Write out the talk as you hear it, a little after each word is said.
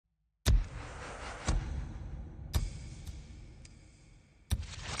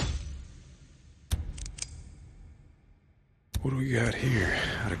What do we got here?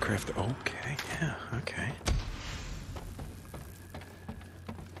 How to craft... Okay, yeah, okay.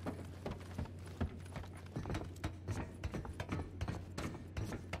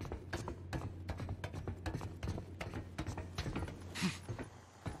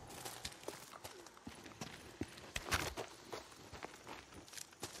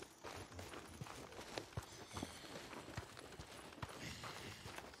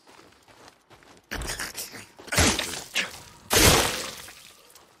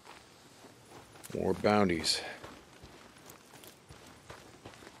 More bounties.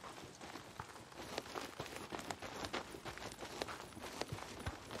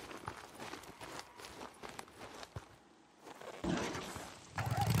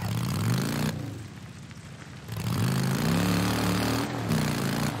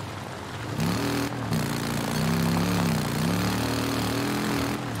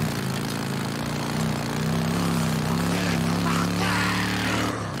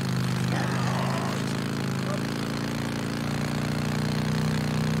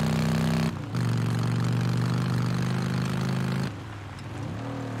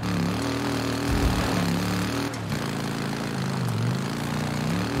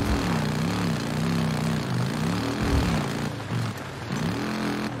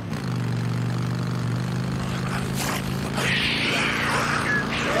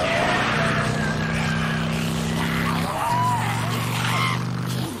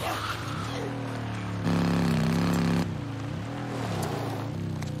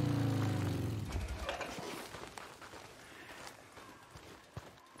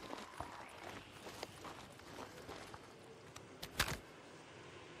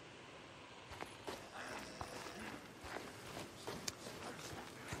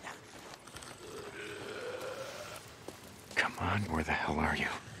 Come on, where the hell are you?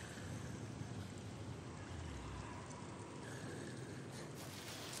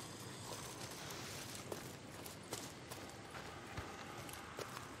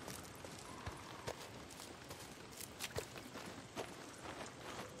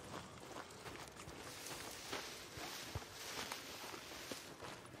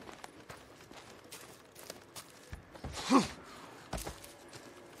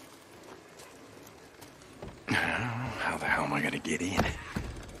 How the hell am I gonna get in?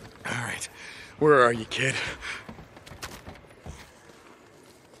 All right, where are you, kid?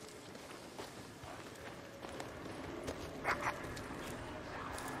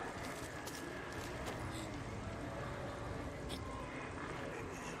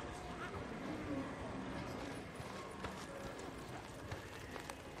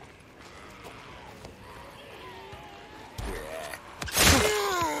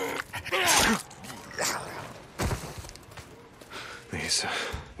 Lisa,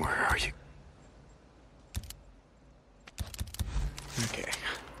 where are you? Okay,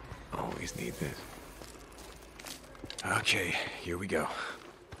 always need this. Okay, here we go.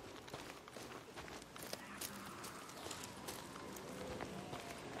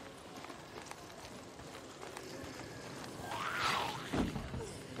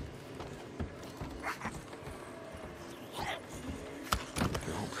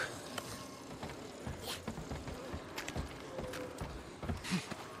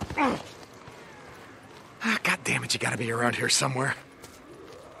 God damn it, you gotta be around here somewhere.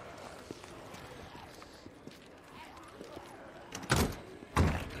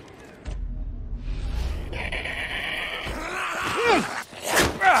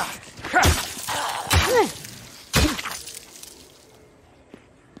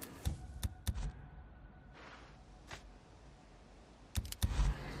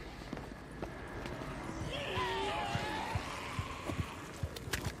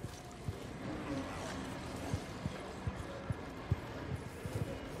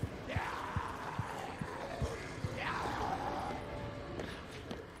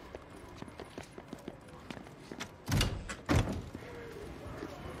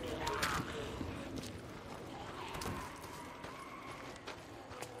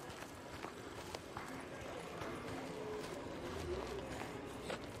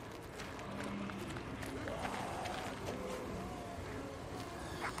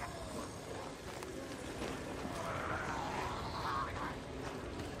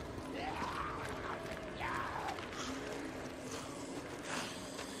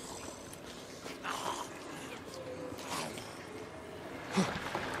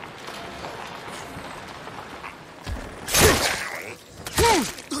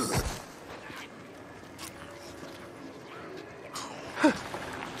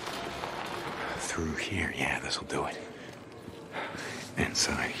 Through here, yeah, this'll do it.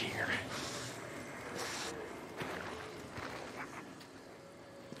 Inside here.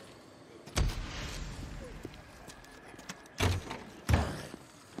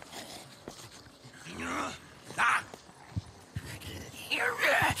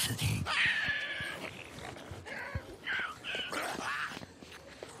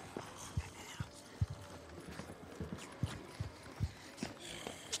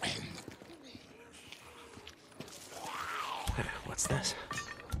 What's this?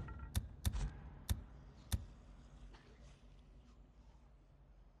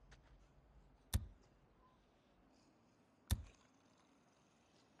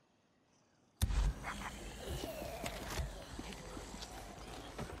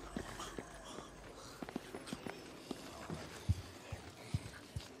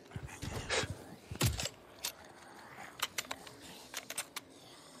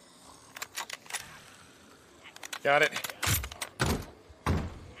 Got it.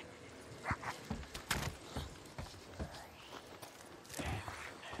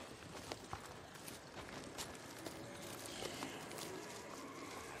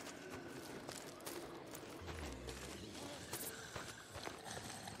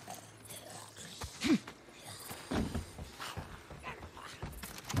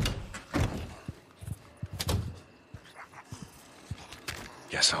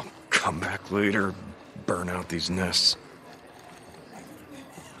 Guess I'll come back later, burn out these nests.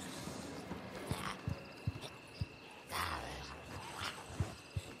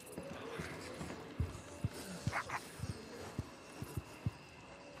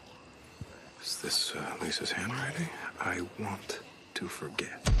 Is this Lisa's handwriting? I want to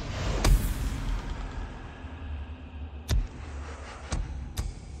forget.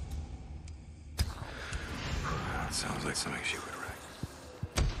 That sounds like something she would write.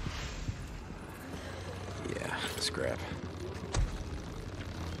 Yeah, scrap.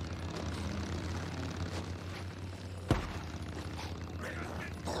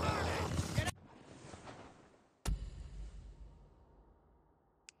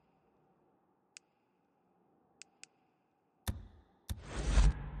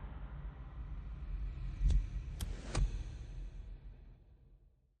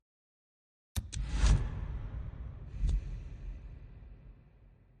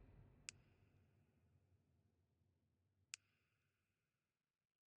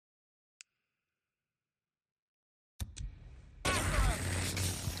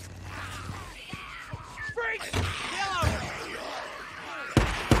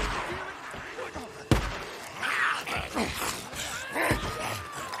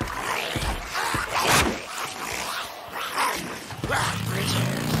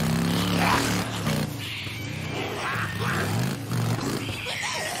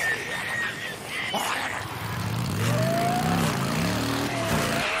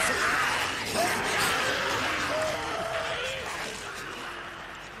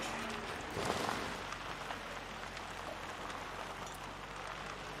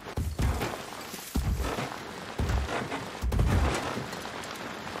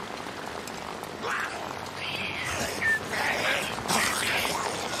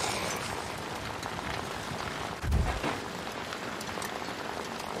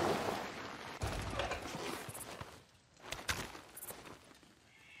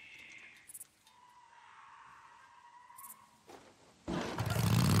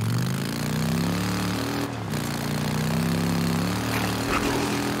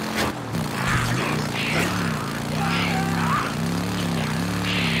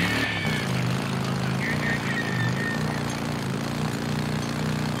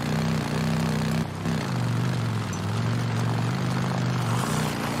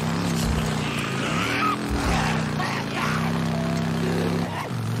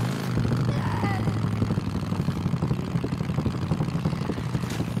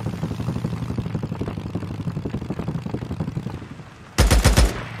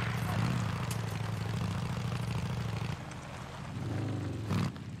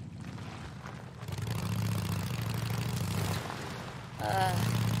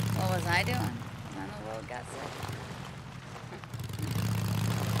 What was I doing? How in the world got sick?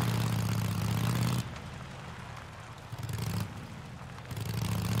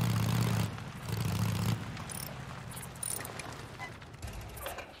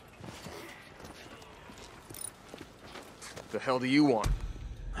 The hell do you want?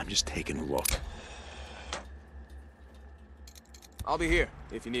 I'm just taking a look. I'll be here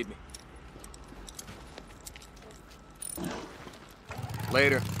if you need me.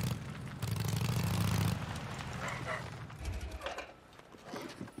 Later.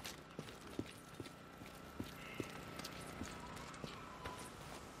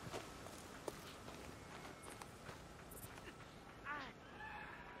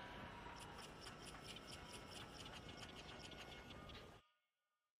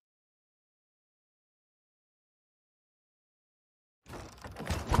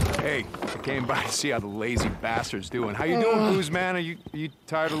 Hey, I came by to see how the lazy bastard's doing. How you doing, Booze Man? Are you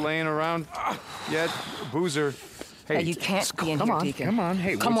tired of laying around yet? Boozer. Hey, You can't be in come here, on, Deacon. come on.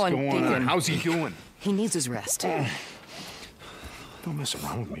 Hey, Come what's on, going Deacon. on? How's he doing? He needs his rest. Don't mess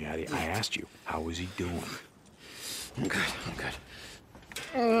around with me, Eddie. I asked you, how is he doing? I'm good.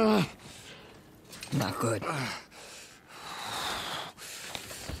 Not good.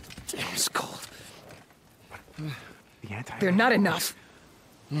 Damn, it's cold. The anti. They're not enough.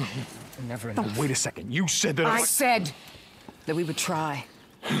 They're never No, enough. wait a second. You said that I said that we would try.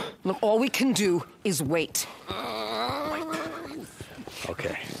 Look, all we can do is wait.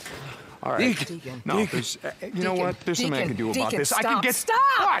 Okay. All right. Deacon. No, there's... you know what? There's something I can do about this. I can Stop, get... stop!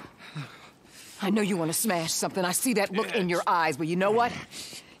 What? I know you want to smash something. I see that look in your eyes, but you know what?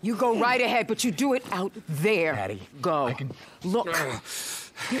 You go right ahead, but you do it out there. Daddy, go. I can... Look,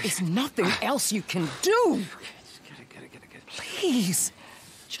 there is nothing else you can do. Get it. Please,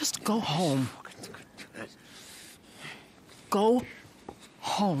 just go home. Go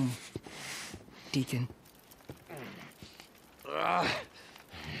home, Deacon.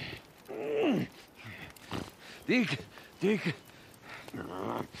 Deacon.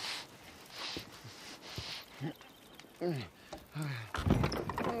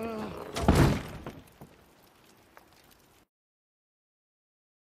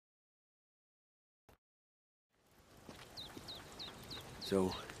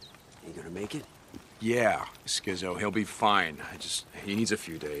 So, you gonna make it? Yeah, Skizzo, he'll be fine. He needs a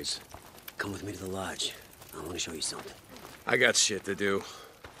few days. Come with me to the lodge. I want to show you something. I got shit to do.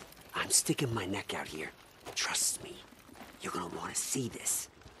 I'm sticking my neck out here. Trust me. You're gonna want to see this.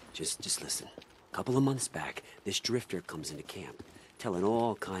 Just listen. A couple of months back, this drifter comes into camp, telling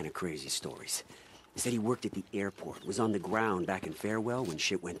all kind of crazy stories. He said he worked at the airport, was on the ground back in Farewell when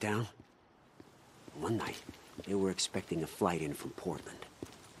shit went down. One night, they were expecting a flight in from Portland,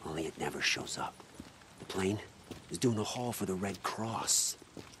 only it never shows up. The plane is doing a haul for the Red Cross.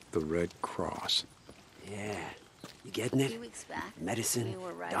 The Red Cross. Yeah. You getting it? A few weeks back, Medicine, we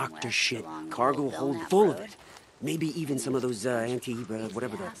were riding doctor west shit, along the cargo old hold Belknap full of Road. it. Maybe even some of those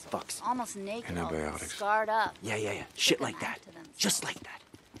whatever the Assholes, fucks. Almost naked, all Antibiotics. scarred up. Yeah. Shit Took like a that. knife to themselves. Just like that.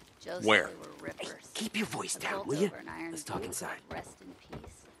 Joe said Where? they were rippers. Hey, keep your voice The down, cult will you? over in Iron Let's talk Butte, inside. Rest in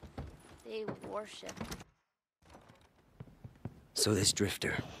peace. They worship. So this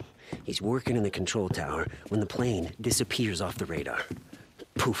drifter, he's working in the control tower when the plane disappears off the radar.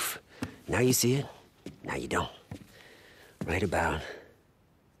 Poof. Now you see it, now you don't. Right about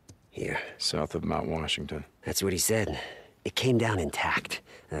here. South of Mount Washington. That's what he said. It came down intact.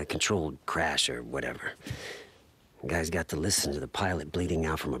 A controlled crash or whatever. The guy's got to listen to the pilot bleeding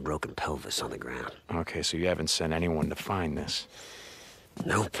out from a broken pelvis on the ground. Okay, so you haven't sent anyone to find this.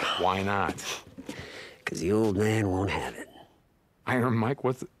 Nope. Why not? Because the old man won't have it. Iron Mike,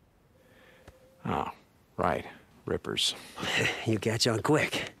 what the... Oh, right. Rippers. You catch on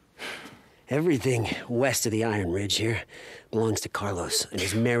quick. Everything west of the Iron Ridge here belongs to Carlos and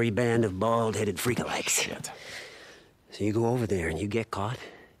his merry band of bald-headed freakalikes. Shit. So you go over there and you get caught,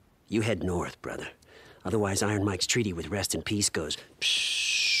 you head north, brother. Otherwise, Iron Mike's treaty with Rest in Peace goes...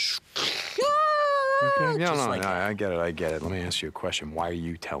 Okay, no, just like I get it. Let me ask you a question. Why are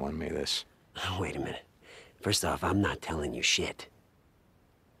you telling me this? Wait a minute. First off, I'm not telling you shit.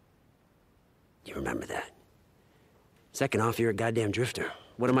 You remember that? Second off, you're a goddamn drifter.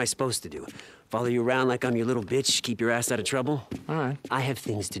 What am I supposed to do? Follow you around like I'm your little bitch, keep your ass out of trouble? All right. I have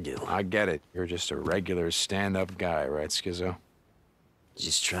things to do. I get it. You're just a regular stand-up guy, right, Skizzo?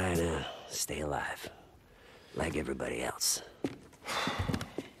 Just trying to stay alive. Like everybody else.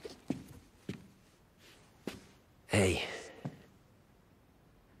 Hey.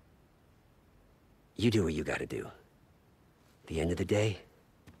 You do what you gotta do. At the end of the day,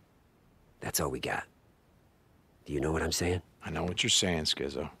 that's all we got. Do you know what I'm saying? I know what you're saying,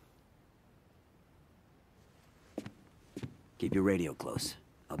 Skizzo. Keep your radio close.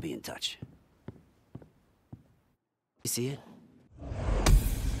 I'll be in touch. You see it?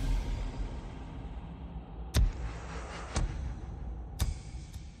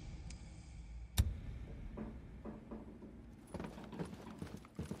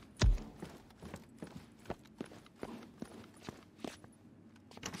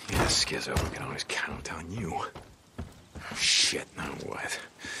 Yeah, Skizzo, we can always count on you. Shit, now what?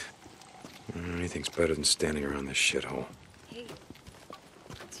 Anything's better than standing around this shithole. Hey,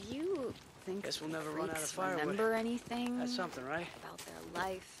 do you think Guess we'll never run out of freaks firewood. remember anything That's something, right? about their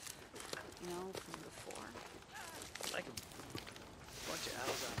life, you know, from before? Like a bunch of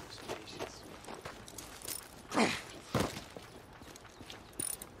Alzheimer's patients.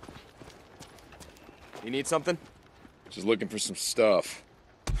 You need something? Just looking for some stuff.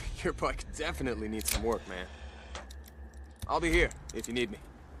 Your bike definitely needs some work, man. I'll be here if you need me.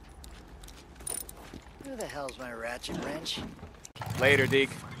 Who the hell's my ratchet wrench? Later, Deke.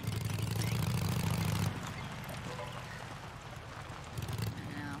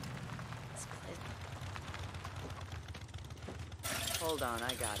 Hold on,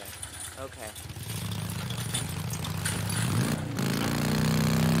 I got it. Okay.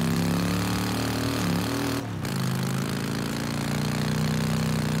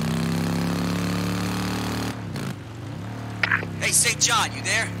 Hey, St. John, you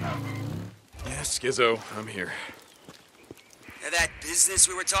there? Yeah, Skizzo, I'm here. That business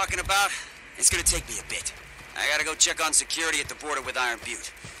we were talking about? It's gonna take me a bit. I gotta go check on security at the border with Iron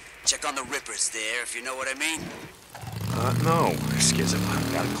Butte. Check on the Rippers there, if you know what I mean. No, Skizzo, I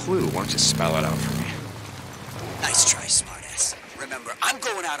haven't got a clue. Why don't you spell it out for me? Nice try, smartass. Remember, I'm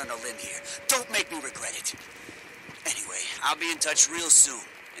going out on a limb here. Don't make me regret it. Anyway, I'll be in touch real soon.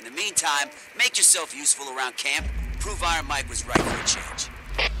 In the meantime, make yourself useful around camp. Prove Iron Mike was right for a change.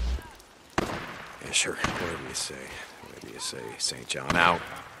 Yeah, sure. Whatever you say. Whatever you say, St. John. Out.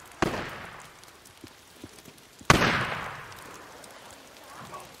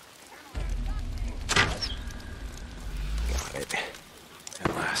 Got it.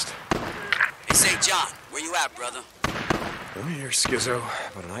 At last. Hey, St. John, where you at, brother? Oh, you're Skizzo,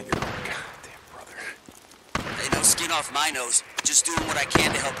 but not your goddamn brother. Hey, no skin off my nose. Just doing what I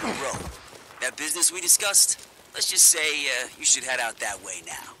can to help you grow. That business we discussed? Let's just say you should head out that way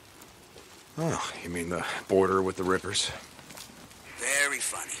now. Oh, you mean the border with the Rippers? Very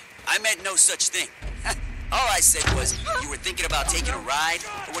funny. I meant no such thing. All I said was you were thinking about taking a ride,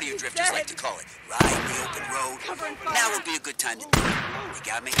 or what do you drifters like to call it? Ride the open road. Now would be a good time to do it. You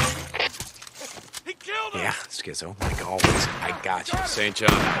got me? He killed him! Yeah, Skizzo, like always. I got you, St. John.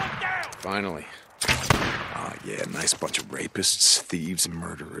 Finally. Oh, yeah, nice bunch of rapists, thieves, and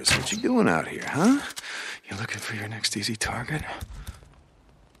murderers. What you doing out here, huh? You looking for your next easy target?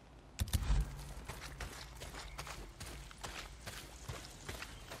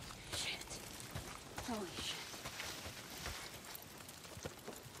 Holy shit.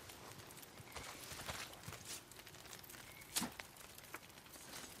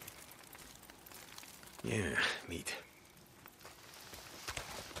 Yeah, neat.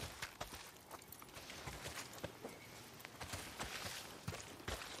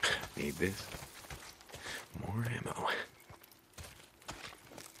 Need this? More ammo.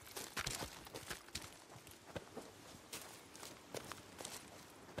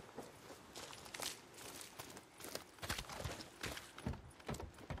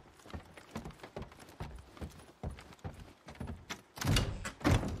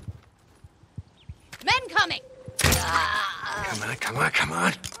 Men coming! Come on, come on, come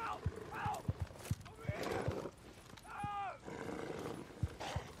on.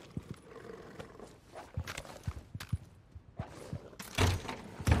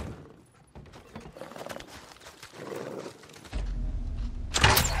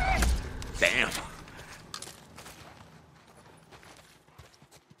 Damn.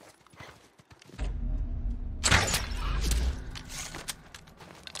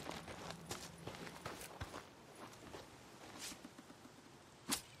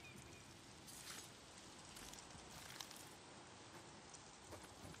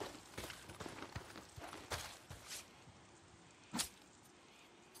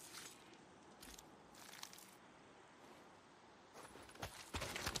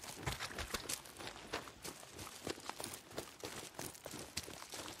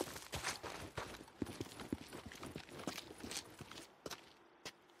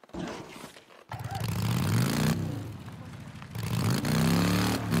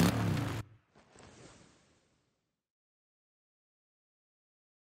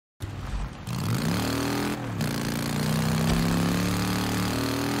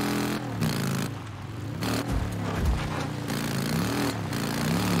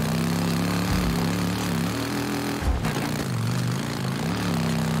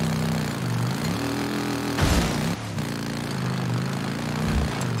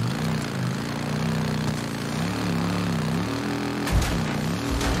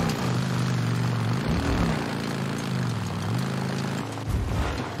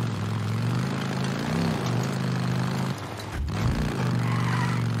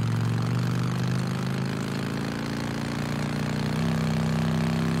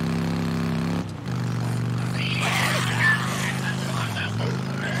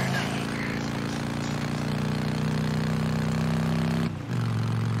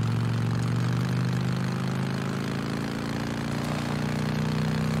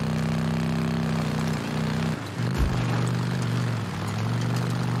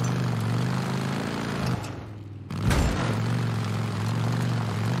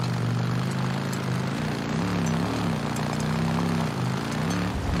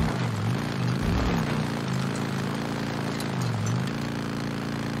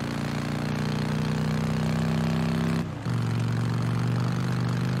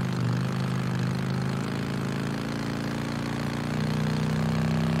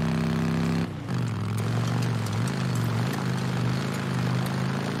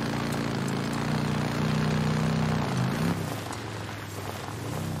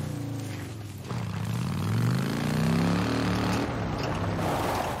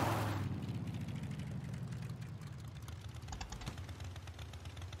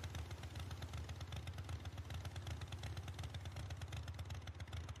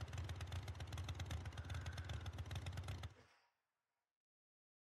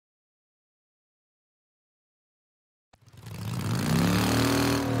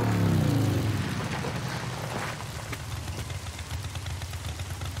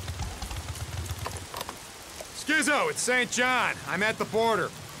 Skizzo, it's St. John. I'm at the border.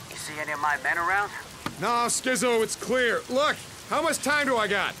 You see any of my men around? No, Skizzo, it's clear. Look, how much time do I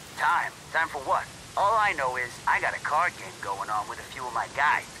got? Time? Time for what? All I know is I got a card game going on with a few of my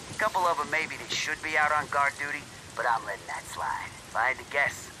guys. A couple of them maybe they should be out on guard duty, but I'm letting that slide. If I had to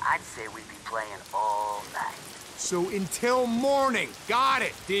guess, I'd say we'd be playing all night. So until morning. Got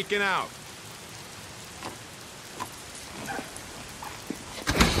it. Deacon out.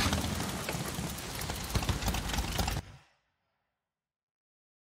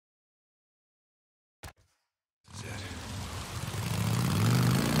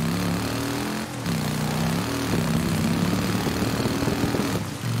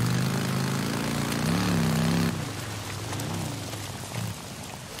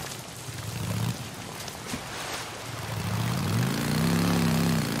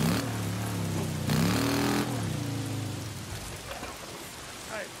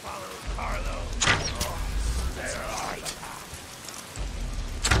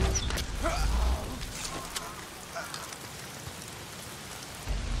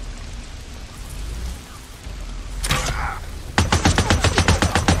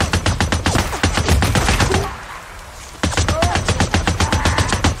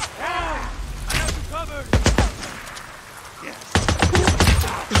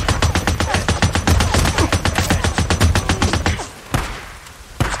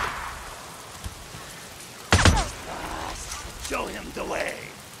 Show him the way.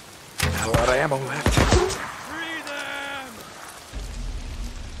 Not a lot of ammo left. Free them!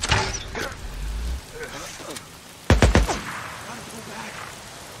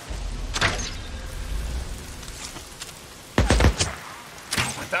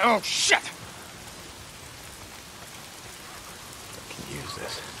 What the? Oh, shit! I can use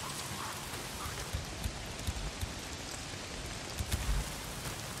this.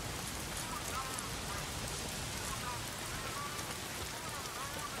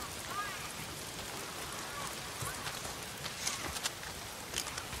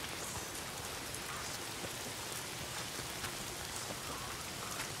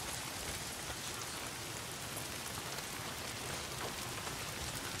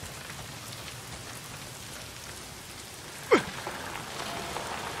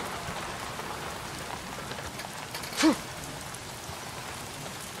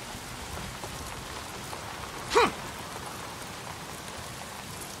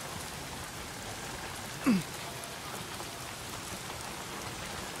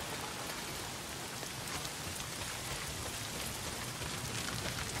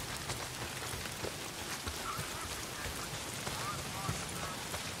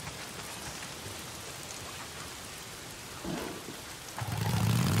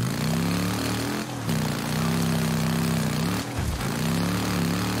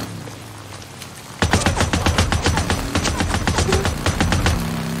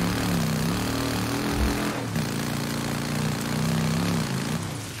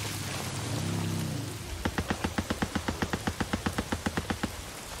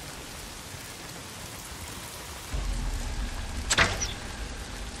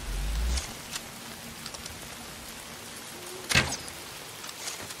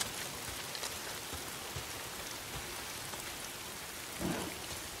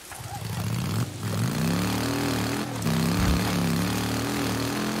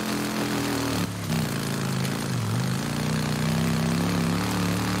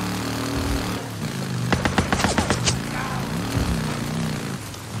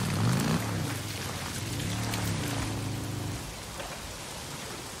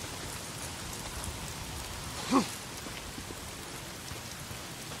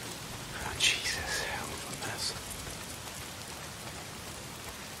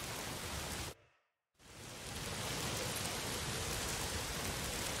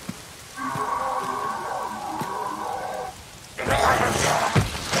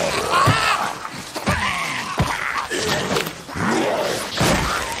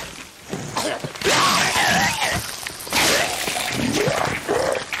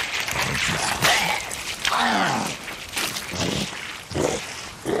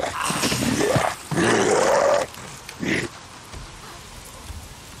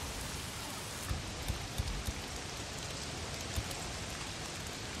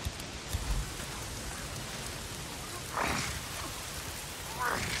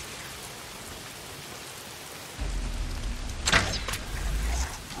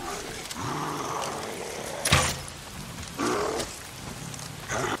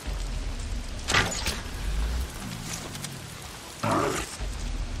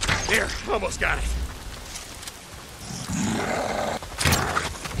 Here, almost got it.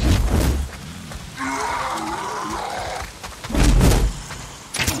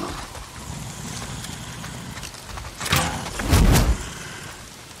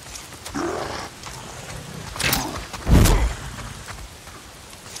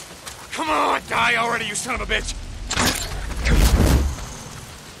 die already, you son of a bitch!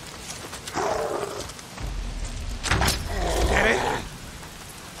 Get it?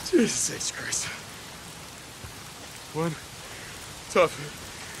 Jesus Christ. One tough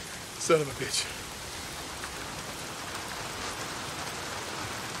son of a bitch.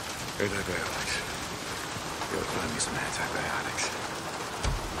 Antibiotics. Go find me some antibiotics.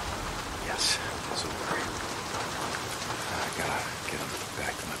 Yes, this'll work. I gotta get him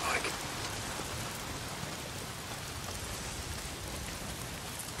back to my bike.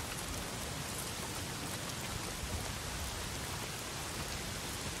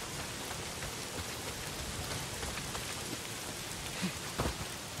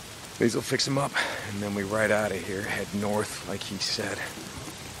 These'll fix him up, and then we ride out of here, head north, like he said.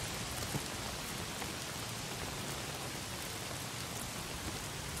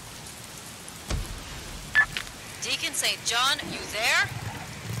 Deacon St. John, you there?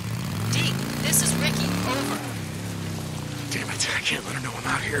 Deke, this is Ricky. Over. Damn it, I can't let her know I'm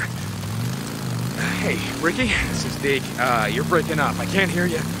out here. Hey, Ricky, this is Deke. You're breaking up. I can't hear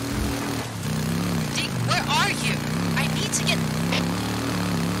you. Deke, where are you? I need to get...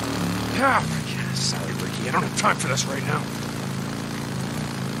 Ah, sorry, Ricky. I don't have time for this right now.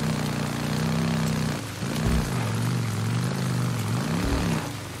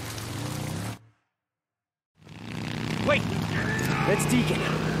 Wait! That's Deacon.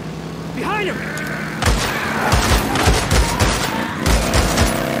 Behind him!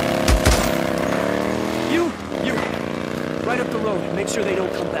 You! Right up the road. Make sure they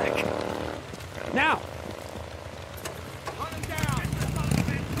don't come back. Now!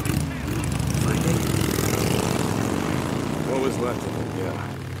 What was left of it, yeah.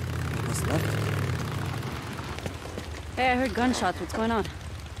 What's left? Hey, I heard gunshots. What's going on?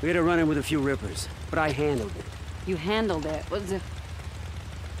 We had a run-in with a few rippers, but I handled it. You handled it. Was it...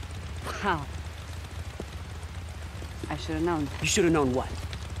 Wow. I should have known. You should have known what?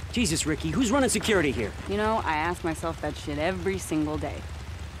 Jesus, Ricky, who's running security here? You know, I ask myself that shit every single day.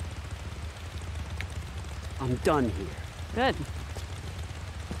 I'm done here. Good.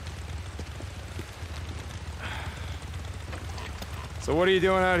 So what are you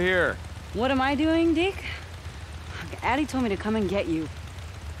doing out here? What am I doing, Deke? Addie told me to come and get you.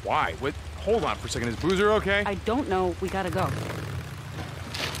 Why? What? Hold on for a second. Is Boozer okay? I don't know. We gotta go.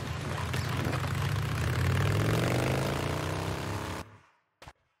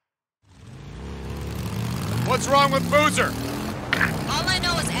 What's wrong with Boozer? All I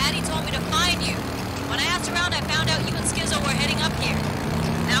know is Addie told me to find you. When I asked around, I found out you and Skizzo were heading up here.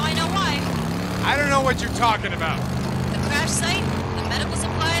 Now I know why. I don't know what you're talking about. The crash site? The medical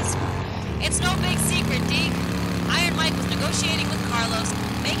supplies? It's no big secret, Deke. Iron Mike was negotiating with Carlos,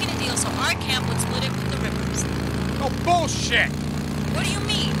 making a deal so our camp would split it with the Rippers. Oh, bullshit! What do you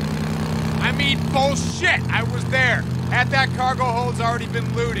mean? I mean bullshit! I was there. Half that cargo hold's already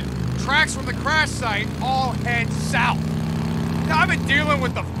been looted. Tracks from the crash site all head south. Now, I've been dealing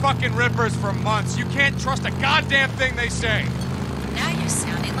with the fucking Rippers for months. You can't trust a goddamn thing they say. Now you're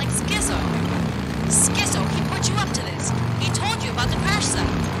sounding like Skizzo. Skizzo, he put you up to this. He told you about the crash site.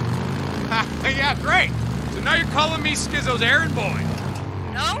 Yeah, great. So now you're calling me Skizzo's errand boy.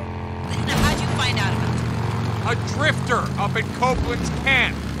 No? Then how'd you find out about it? A drifter up at Copeland's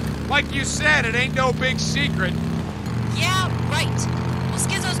camp. Like you said, it ain't no big secret. Yeah, right. Well,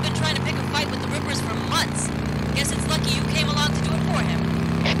 Skizzo's been trying to pick a fight with the Rippers for months. Guess it's lucky you came along to do it for him.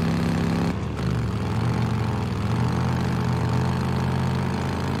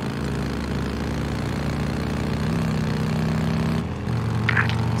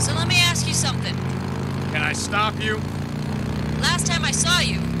 So let me ask you something. Can I stop you? Last time I saw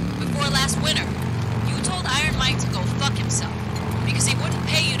you, before last winter, you told Iron Mike to go fuck himself because he wouldn't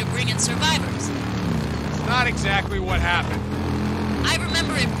pay you to bring in survivors. It's not exactly what happened. I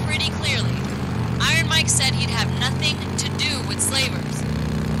remember it pretty clearly. Iron Mike said he'd have nothing to do with slavers.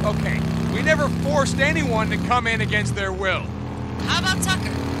 Okay, we never forced anyone to come in against their will. How about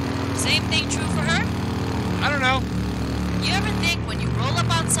Tucker? Same thing true for her? I don't know. You ever think when you roll up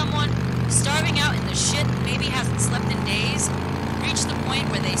on someone who's starving out in the shit, maybe hasn't slept in days, reach the point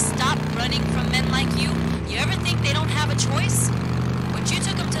where they stop running from men like you ever think they don't have a choice? But you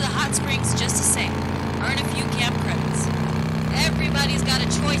took them to the hot springs just to say, earn a few camp credits. Everybody's got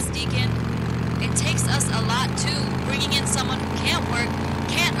a choice, Deacon. It takes us a lot, too, bringing in someone who can't work,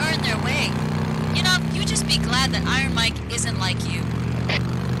 can't earn their way. You know, you just be glad that Iron Mike isn't like you.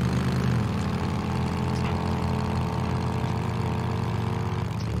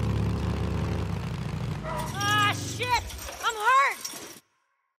 Ah, shit! I'm hurt!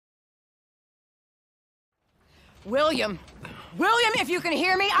 William, William, if you can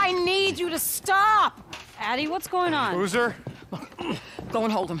hear me, I need you to stop! Addie, what's going on? Boozer? Go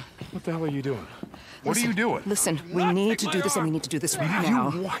and hold him. What the hell are you doing? What are you doing? Listen, we need to do this, and we need to do this right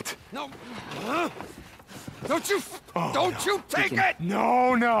now. What? No. Don't you take it!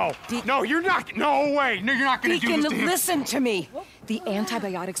 No. No, you're not. No way. No, you're not going to do Deacon, this to him. listen to me. The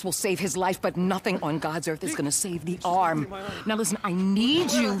antibiotics will save his life, but nothing on God's earth is going to save the arm. Now listen, I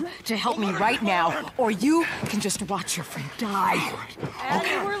need you to help me right now, or you can just watch your friend die.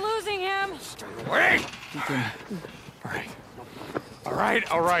 Addie, we're losing him. Wait! Deacon. All right.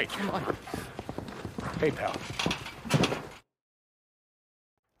 Come on. Hey,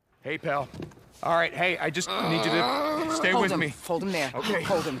 pal. All right, hey, I just need you to stay with me. Hold him there. Okay.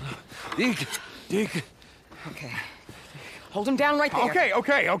 Hold him. Deacon. Okay. Hold him down right there. Okay. Oh,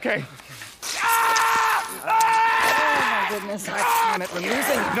 my goodness. Damn it, we're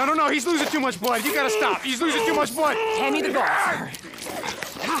losing. No, he's losing too much blood. You gotta stop. He's losing too much blood. Hand me the ball.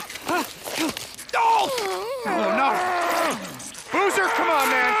 Oh, no. Boozer, come on,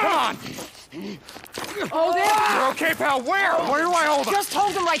 man. Come on. Hold him. You're okay, pal. Where? Where do I hold him? Just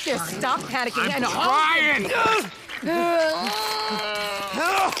hold him right there. Stop panicking and Ryan!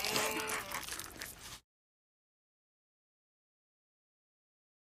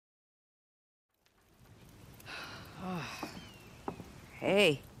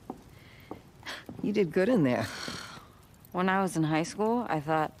 Hey, you did good in there. When I was in high school, I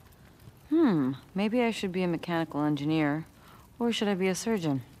thought, maybe I should be a mechanical engineer, or should I be a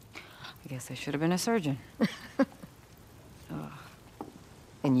surgeon? I guess I should have been a surgeon.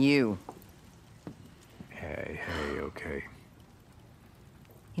 And you. Hey, okay.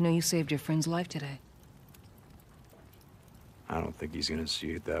 You know, you saved your friend's life today. I don't think he's gonna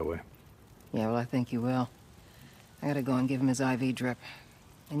see it that way. Yeah, well, I think you will. I gotta go and give him his IV drip.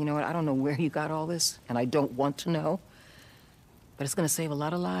 And you know what? I don't know where you got all this, and I don't want to know. But it's gonna save a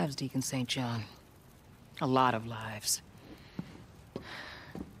lot of lives, Deacon St. John. A lot of lives.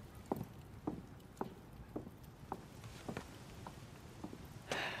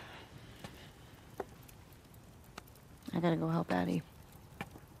 I gotta go help Addie.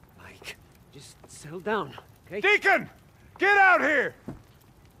 Mike, just settle down, okay? Deacon! Get out here!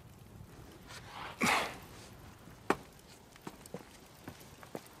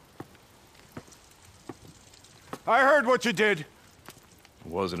 I heard what you did.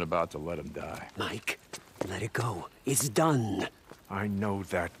 Wasn't about to let him die. Mike, let it go. It's done. I know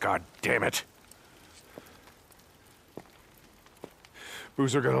that, God damn it.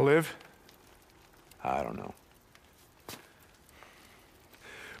 Boozer gonna live? I don't know.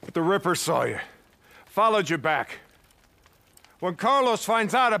 But the Ripper saw you. Followed you back. When Carlos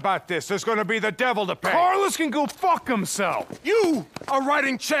finds out about this, there's gonna be the devil to pay. Carlos can go fuck himself. You are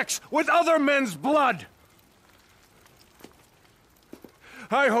writing checks with other men's blood.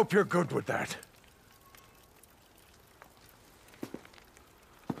 I hope you're good with that.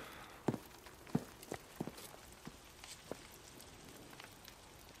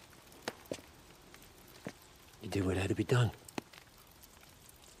 You did what had to be done.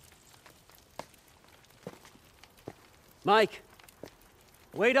 Mike,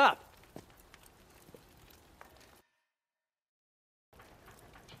 wait up.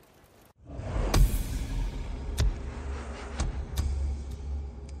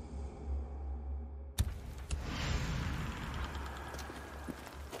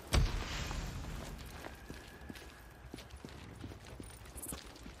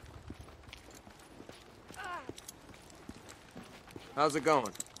 How's it going?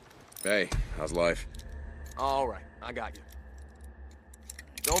 Hey, how's life? All right, I got you.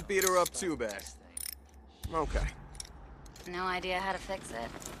 Don't beat her up too bad. Okay. No idea how to fix it.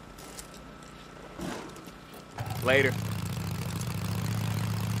 Later.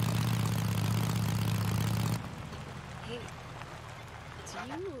 Hey,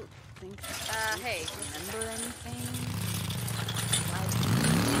 do you think... hey, remember anything?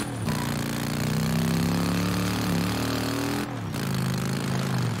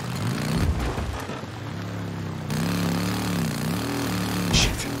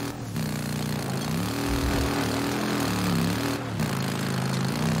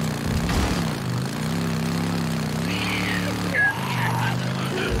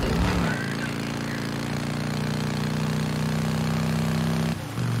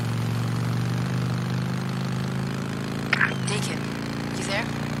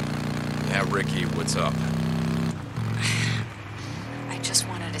 Ricky, what's up? I just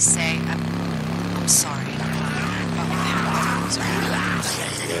wanted to say I'm sorry about what happened with Boozer.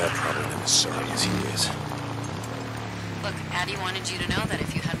 Yeah, probably not as sorry as he is. Look, Addie wanted you to know that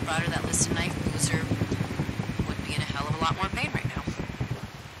if you hadn't brought her that listed knife, Boozer would be in a hell of a a lot more pain right now.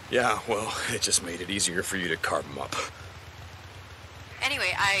 Yeah, well, it just made it easier for you to carve him up.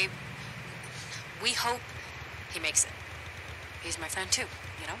 Anyway, we hope he makes it. He's my friend too,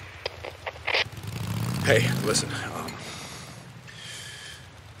 you know? Hey, listen,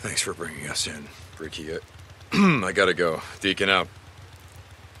 thanks for bringing us in, Ricky. I gotta go. Deacon out.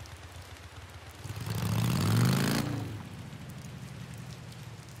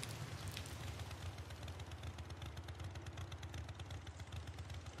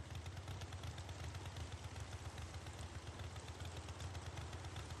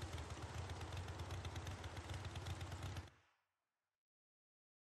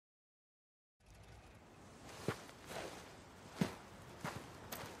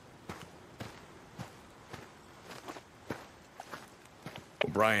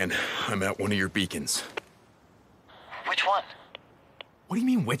 Brian, I'm at one of your beacons. Which one? What do you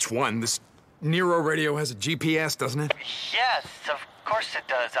mean, which one? This Nero radio has a GPS, doesn't it? Yes, of course it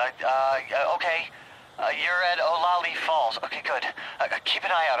does. Okay. You're at Olali Falls. Okay, good. Keep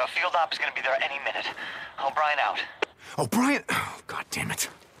an eye out. A field op is going to be there any minute. O'Brien out. O'Brien? Oh, God damn it.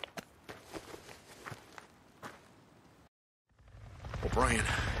 O'Brien,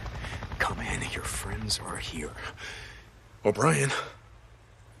 come in. Your friends are here. O'Brien.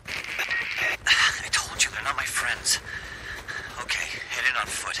 I told you, they're not my friends. Okay, head in on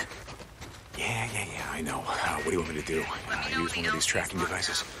foot. Yeah, I know. What do you want me to do? Use one of these tracking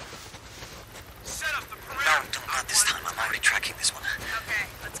devices? No, not this time. I'm already tracking this one. Okay,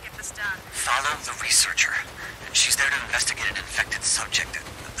 let's get this done. Follow the researcher. She's there to investigate an infected subject, the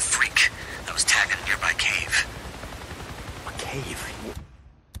freak that was tagged in a nearby cave. A cave?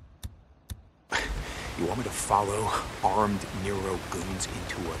 You want me to follow armed Nero goons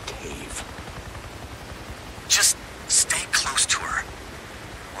into a cave? Just stay close to her.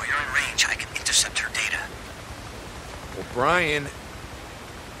 While you're in range, I can intercept her data. Well, Brian...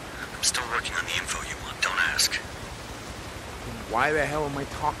 I'm still working on the info you want, don't ask. Why the hell am I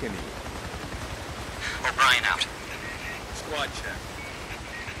talking to you? O'Brien out. Squad check.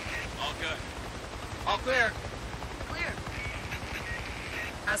 All good. All clear. Clear.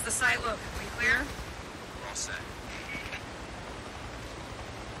 How's the site look? We clear? We're all set.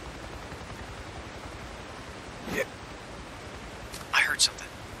 Yeah. I heard something.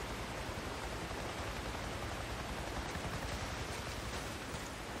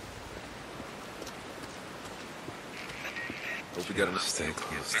 Hope we got a mistake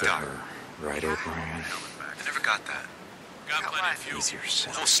close to her. Right, O'Brien? I never got that. Got plenty of fuel. Ease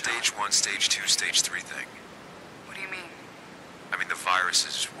yourself. The whole stage 1, stage 2, stage 3 thing. What do you mean? I mean, the virus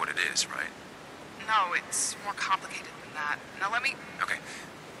is what it is, right? No, it's more complicated than that. Now let me... Okay.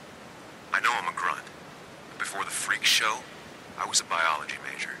 I know I'm a grunt. But before the freak show, I was a biology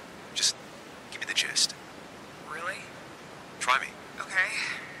major. Just give me the gist. Really? Try me. Okay.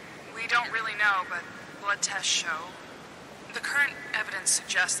 We don't really know, but blood tests show. The current evidence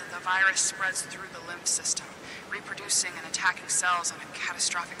suggests that the virus spreads through the lymph system, reproducing and attacking cells on a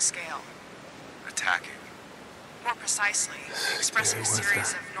catastrophic scale. Attacking? More precisely, expressing a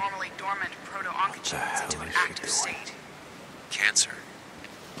series of normally dormant proto-oncogenes into an active state. Cancer?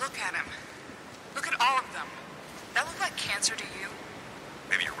 Look at him. Look at all of them. That look like cancer to you?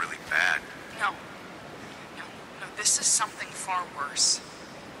 Maybe you're really bad. No. No, this is something far worse.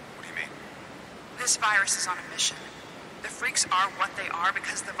 What do you mean? This virus is on a mission. The freaks are what they are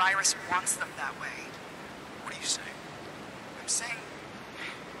because the virus wants them that way. What are you saying? I'm saying...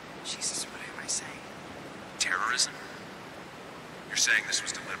 Jesus, what am I saying? Terrorism? You're saying this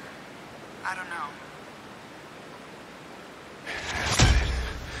was deliberate? I don't know.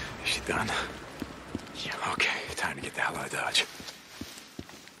 Is she done? Yeah, okay. Time to get the hell out of Dodge.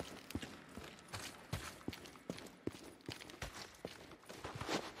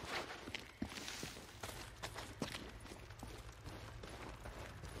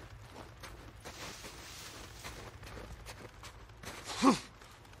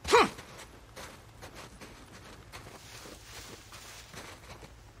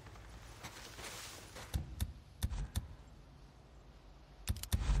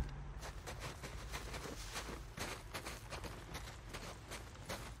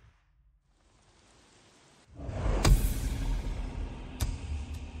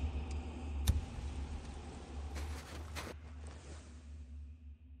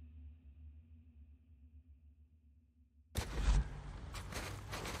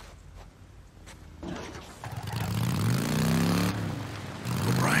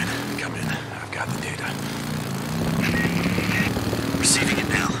 O'Brien, come in. I've got the data. Receiving it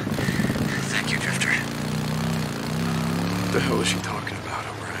now. Thank you, Drifter. What the hell is she talking about,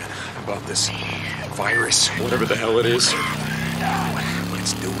 O'Brien? About this virus, whatever the hell it is. What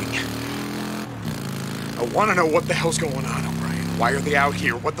it's doing. I want to know what the hell's going on, O'Brien. Why are they out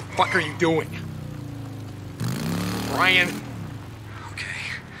here? What the fuck are you doing? O'Brien? Okay.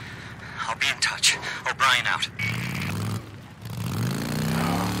 I'll be in touch. O'Brien out.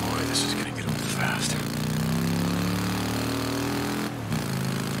 Oh boy, this is gonna get old fast.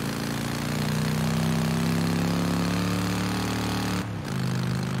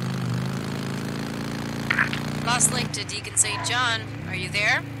 Lost Lake to Deacon St. John. Are you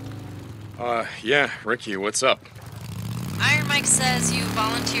there? Yeah, Ricky, what's up? Iron Mike says you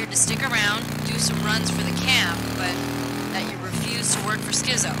volunteered to stick around, do some runs for the camp, but that you refused to work for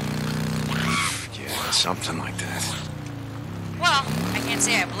Schizo. Yeah, something like that. Well, I can't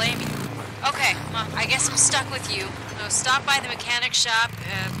say I blame you. Okay, well, I guess I'm stuck with you. So stop by the mechanic shop.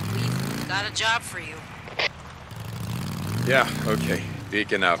 We've got a job for you. Yeah, okay.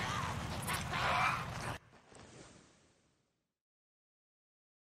 Deacon out.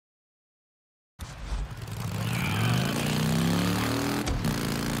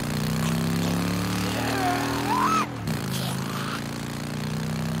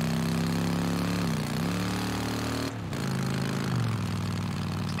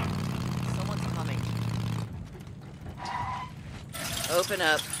 Open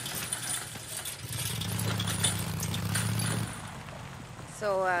up.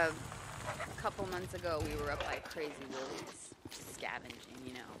 So, a couple months ago, we were up by Crazy Willie's, scavenging,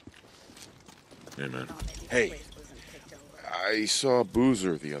 you know. Hey, man. Hey, I saw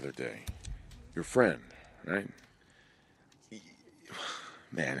Boozer the other day. Your friend, right?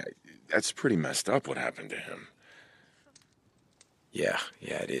 Man, that's pretty messed up what happened to him. Yeah,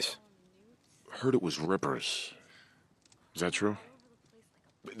 it is. Heard it was Rippers. Is that true?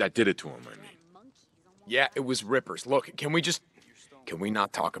 That did it to him, I mean. Yeah, it was Rippers. Look, can we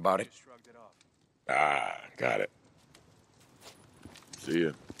not talk about it? Ah, got it. See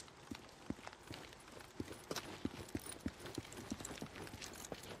ya.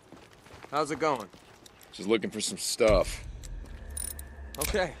 How's it going? Just looking for some stuff.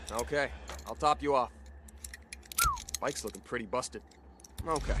 Okay. I'll top you off. Bike's looking pretty busted.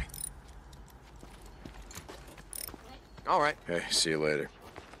 Okay. All right. Hey, see you later.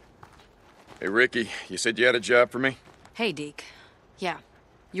 Hey, Ricky, you said you had a job for me? Hey, Deke. Yeah.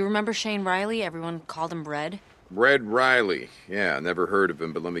 You remember Shane Riley? Everyone called him Red? Red Riley. Yeah, never heard of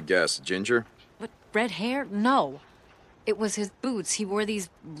him, but let me guess. Ginger? What, red hair? No. It was his boots. He wore these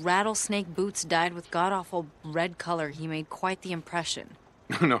rattlesnake boots dyed with god-awful red color. He made quite the impression.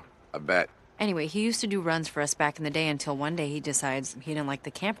 No, I bet. Anyway, he used to do runs for us back in the day until one day he decides he didn't like the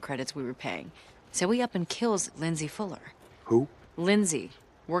camp credits we were paying. So he up and kills Lindsay Fuller. Who? Lindsay.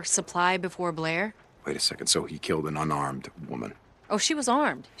 Worked supply before Blair. Wait a second, so he killed an unarmed woman? Oh, she was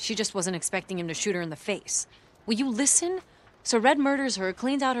armed. She just wasn't expecting him to shoot her in the face. Will you listen? So Red murders her,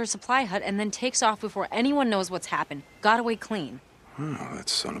 cleans out her supply hut, and then takes off before anyone knows what's happened. Got away clean. Oh, that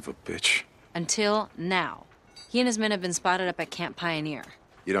son of a bitch. Until now. He and his men have been spotted up at Camp Pioneer.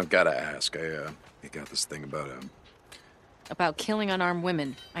 You don't gotta ask. I got this thing About killing unarmed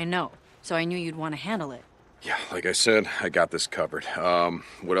women. I know. So I knew you'd want to handle it. Yeah, like I said, I got this covered.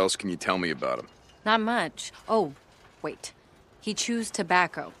 What else can you tell me about him? Not much. Oh, wait. He chews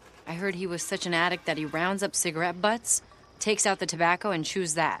tobacco. I heard he was such an addict that he rounds up cigarette butts, takes out the tobacco, and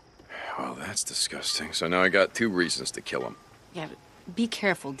chews that. Well, that's disgusting. So now I got 2 reasons to kill him. Yeah, but be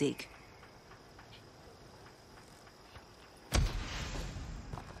careful, Deke.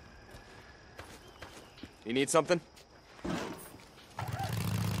 You need something?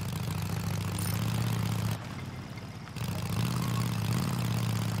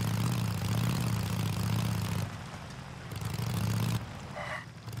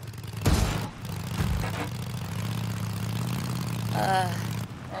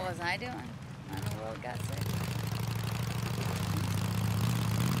 What was I doing? I don't know what got sick.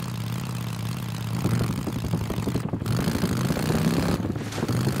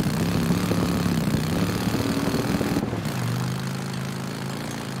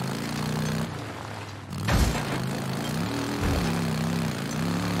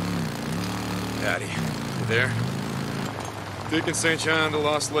 Daddy, you there? Deacon St. John to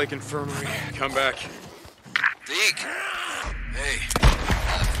Lost Lake Infirmary. Come back. Deke! Hey.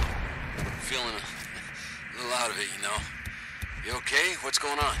 Feeling a little out of it, you know. You okay? What's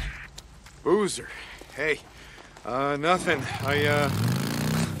going on? Boozer. Hey. Nothing. I,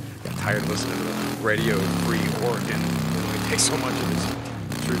 got tired of listening to the Radio Free Oregon. It only takes so much of this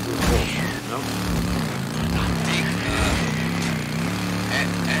truth to the bullshit, you know? Deke,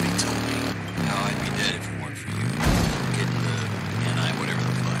 Addie told me how I'd be dead if it weren't for you. Getting the NI, whatever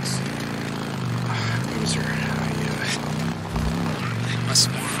the fuck's.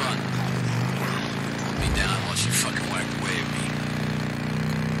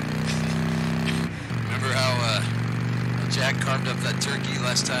 Jack carved up that turkey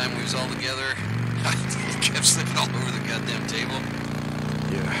last time we was all together? It kept slipping all over the goddamn table.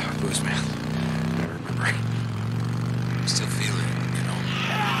 Yeah, booze man. I remember. I still feel it, you know.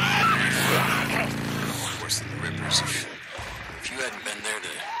 Worse than the Rippers. If you hadn't been there to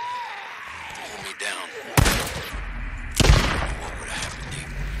hold me down, what would have happened,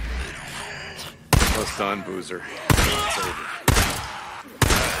 Deacon? I don't know. Well done, Boozer. It's over.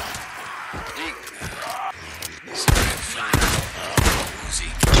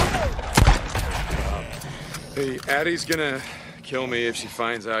 Hey, Addie's gonna kill me if she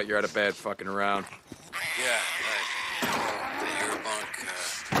finds out you're out of bad fucking around. Yeah, right. You're a bunk.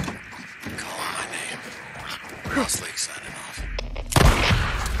 Call my name. Cross Lake signing off.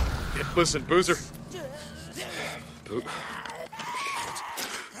 Yeah, listen, Boozer.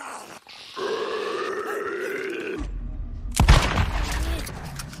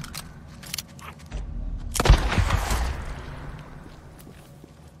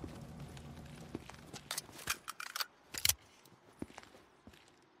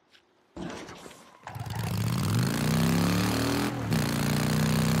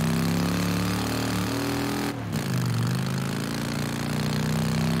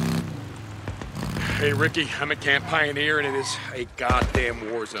 Hey, Ricky, I'm at Camp Pioneer, and it is a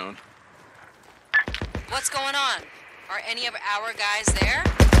goddamn war zone. What's going on? Are any of our guys there?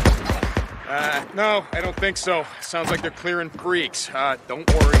 No, I don't think so. Sounds like they're clearing freaks. Don't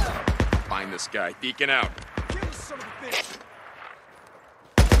worry. Find this guy. Deacon out. Kill the son of a bitch!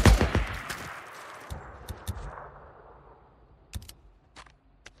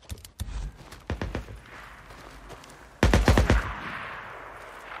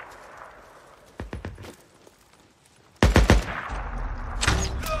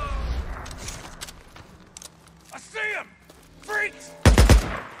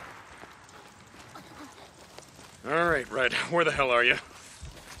 All right, Red. Where the hell are you?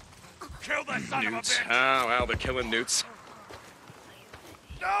 Kill that son of a Newts. bitch! Oh, well, they're killing newts.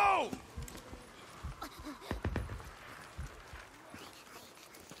 No!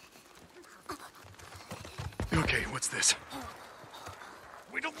 Okay, what's this?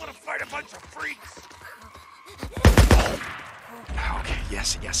 We don't want to fight a bunch of freaks! Okay,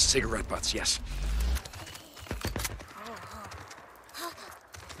 yes, cigarette butts, yes.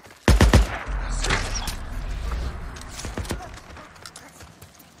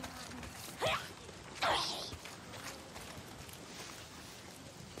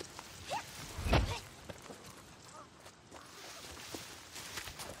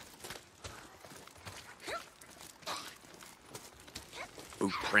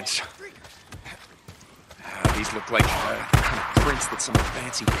 Prints. These look like prints that some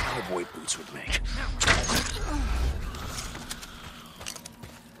fancy cowboy boots would make.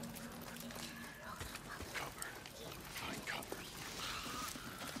 Find cover.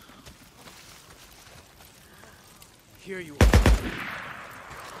 Here you are.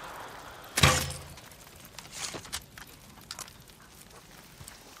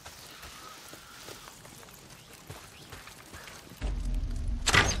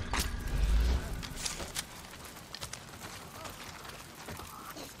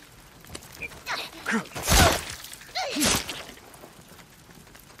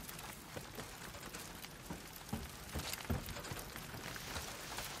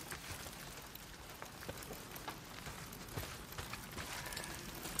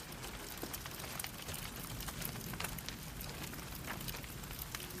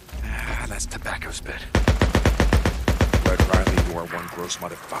 That's tobacco spit. Red Riley, you are one gross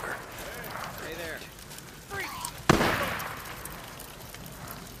motherfucker. Hey there.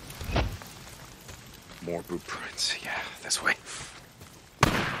 More boot prints. Yeah, this way.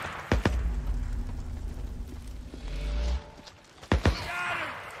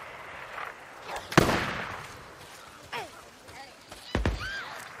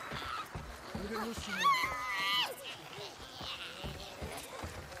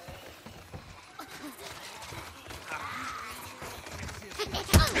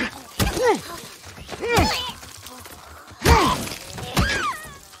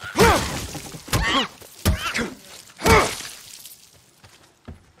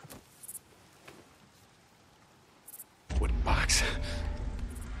 Wooden box.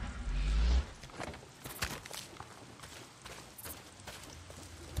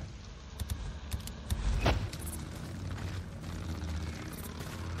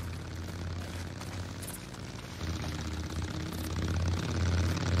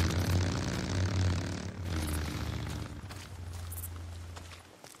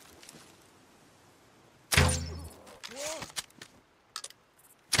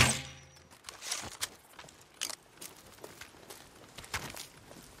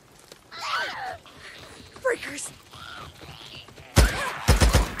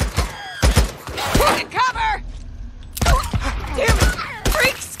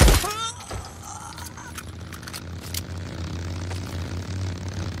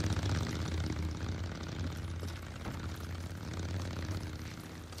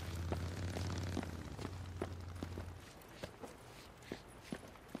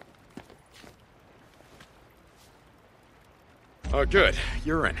 Oh, good.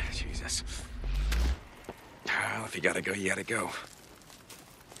 You're in. Jesus. Well, if you gotta go, you gotta go.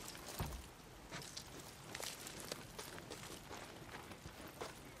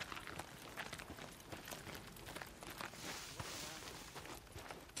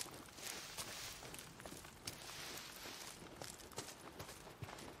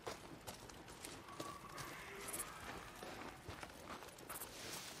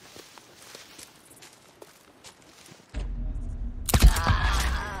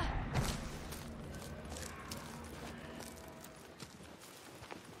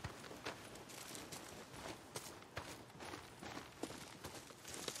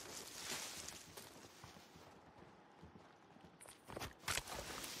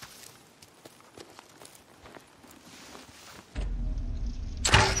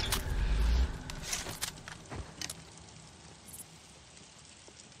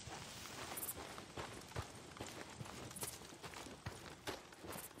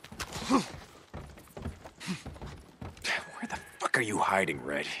 Where the fuck are you hiding,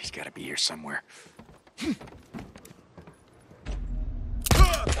 Red? He's gotta be here somewhere.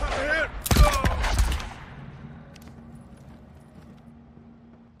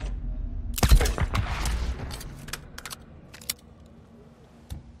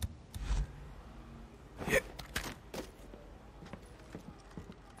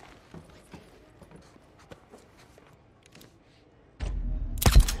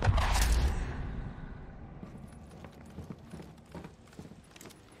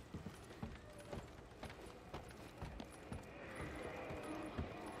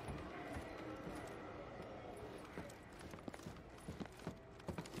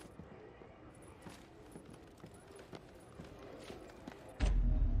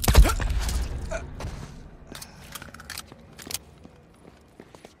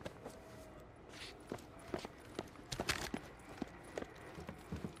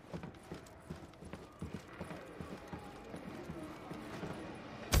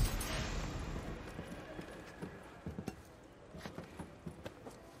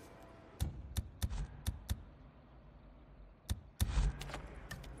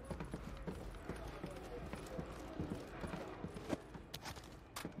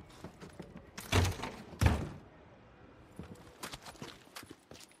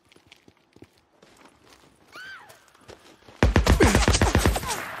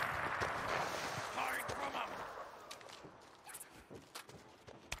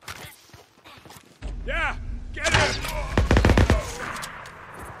 Yeah, get him!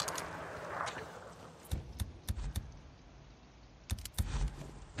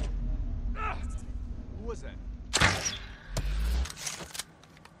 Who was that?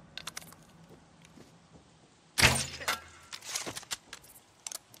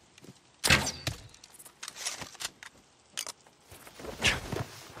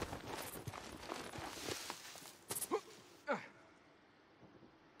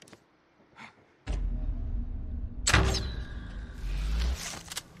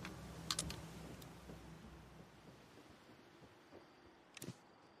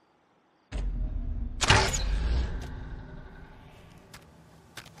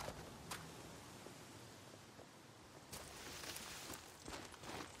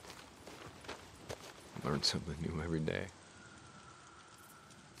 Learn something new every day.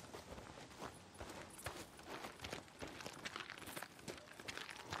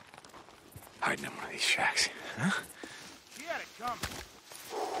 Hiding in one of these shacks, huh? She had it coming.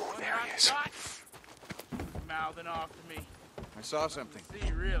 There he is. Mouthing off to me. I saw something.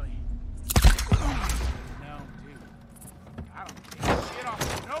 See, really? No, dude. I don't think shit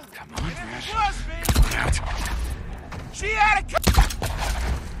off. No. Come on, man. It was me. Come on out. She had it coming.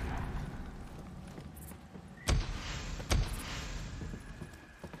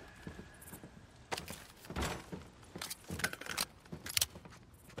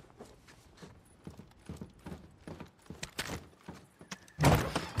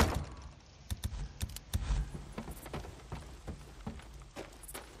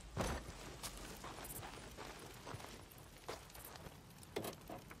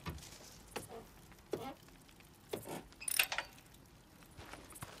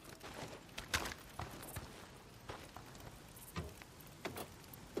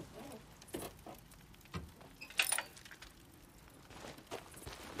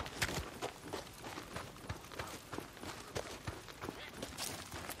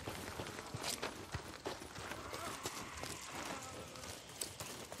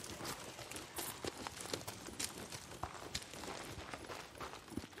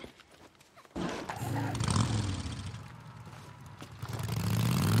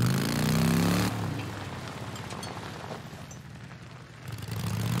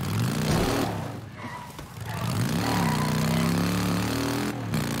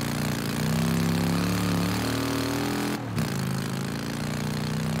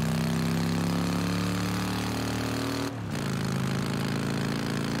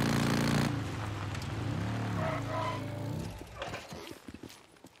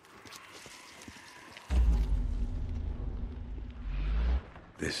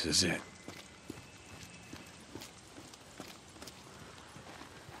 This is it.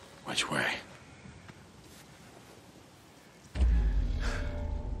 Which way?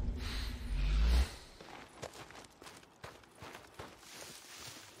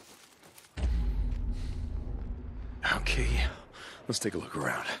 Okay, let's take a look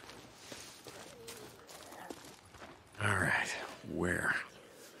around. All right, where?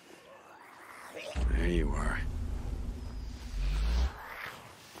 There you are.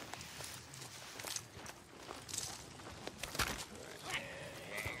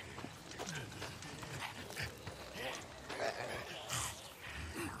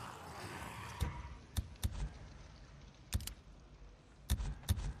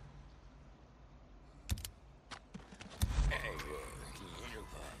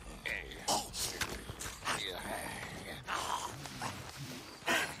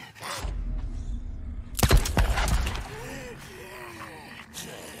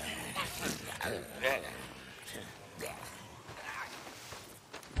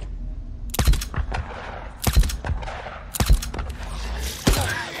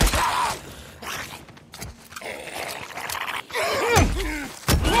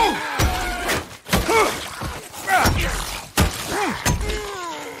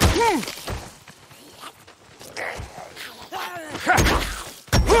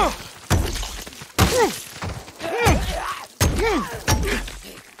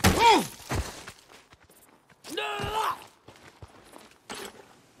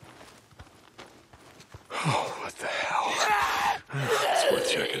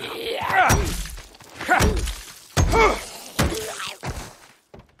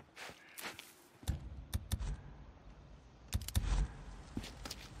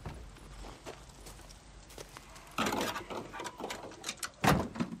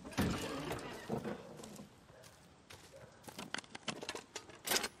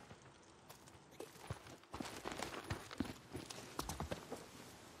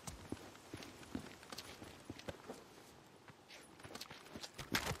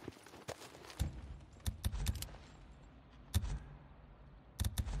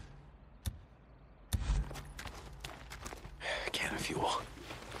 Can of fuel.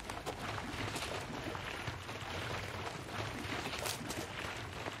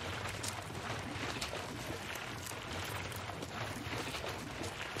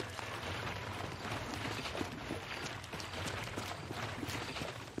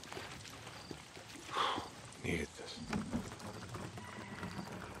 Needed this.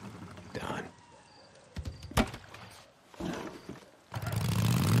 Done.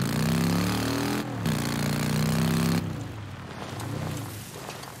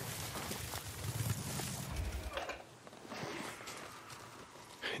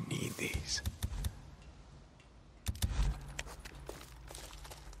 Need these.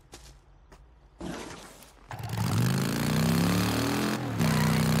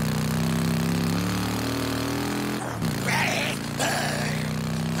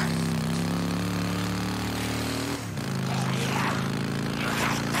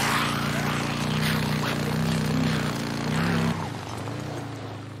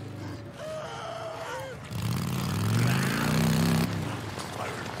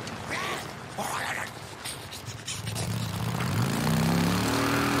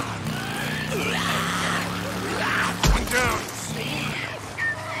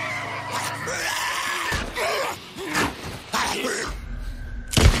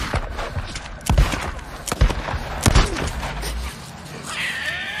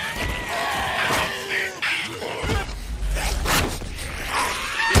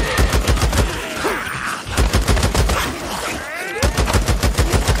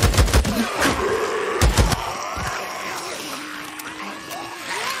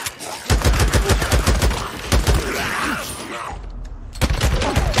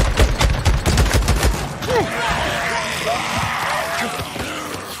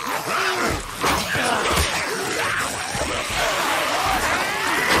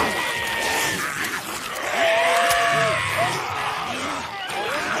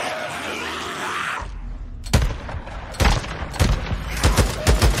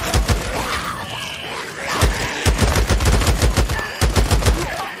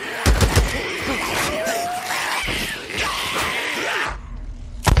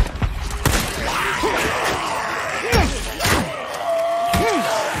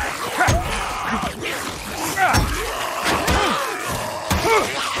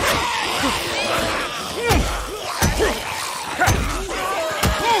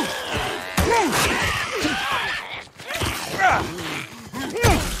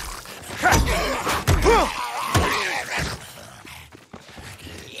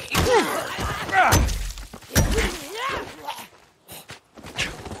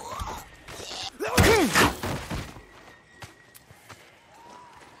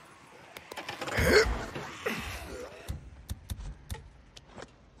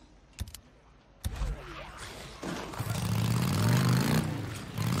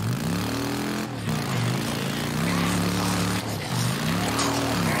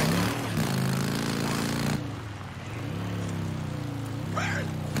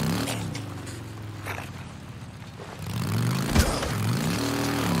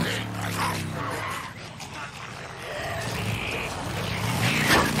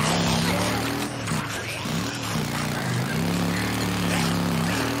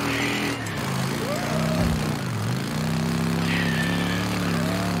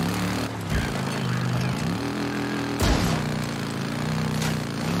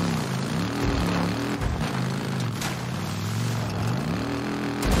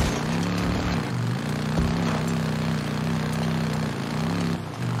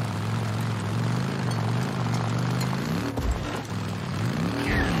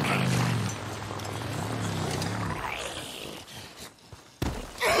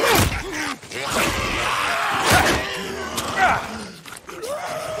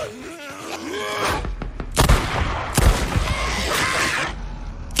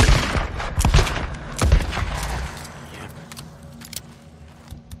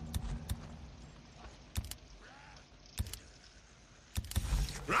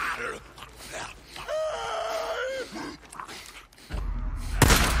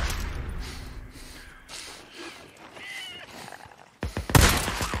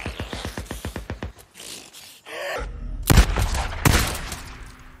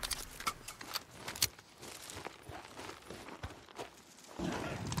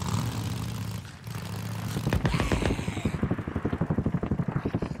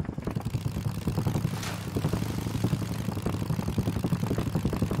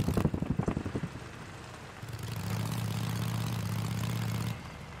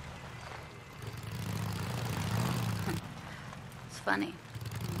 funny.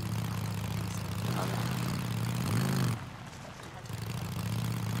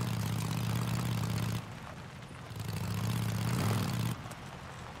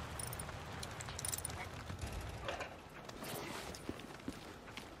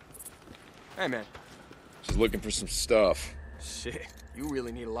 Hey, man. Just looking for some stuff. Shit, you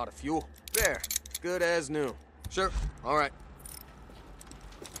really need a lot of fuel. There, good as new. Sure, all right.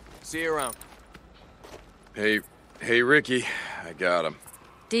 See you around. Hey, Ricky, I got him.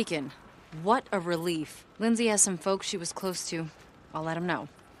 Deacon, what a relief. Lindsay has some folks she was close to. I'll let him know.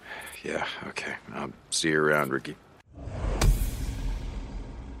 Yeah, okay. I'll see you around, Ricky.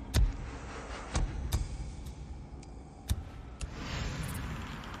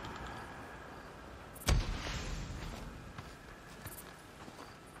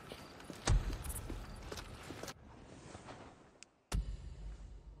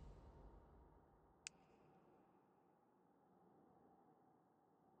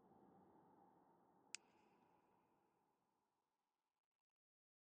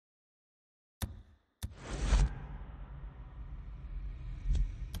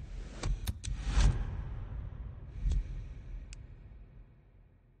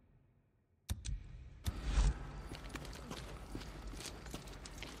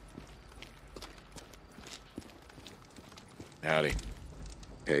 Howdy.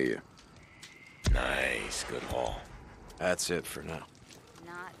 Hey, you. Nice, good haul. That's it for now.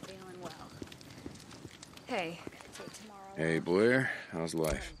 Not feeling well. Hey. Hey, Blair, how's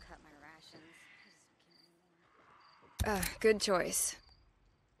life? Good choice.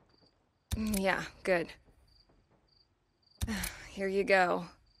 Yeah, good. Here you go.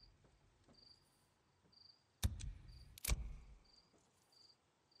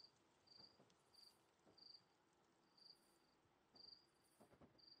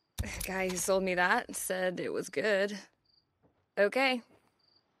 The guy who sold me that said it was good. Okay.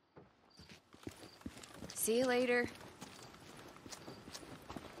 See you later.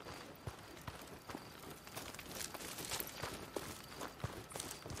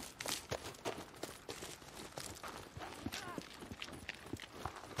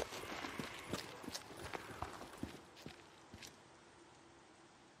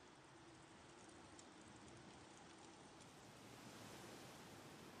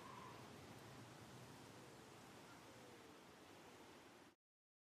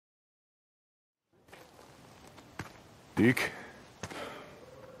 Deke,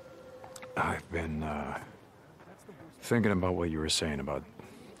 I've been, thinking about what you were saying about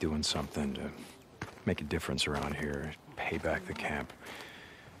doing something to make a difference around here, pay back the camp.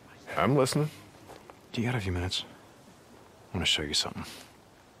 I'm listening. Do you got a few minutes? I want to show you something.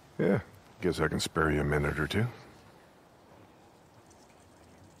 Yeah, guess I can spare you a minute or two.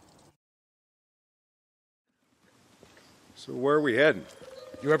 So where are we heading?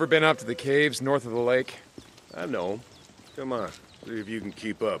 You ever been up to the caves north of the lake? I know. Come on, see if you can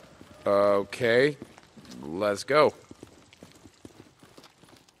keep up. Okay, let's go.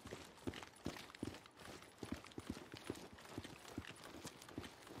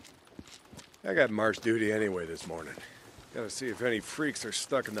 I got march duty anyway this morning. Gotta see if any freaks are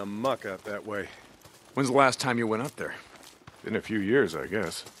stuck in the muck out that way. When's the last time you went up there? Been a few years, I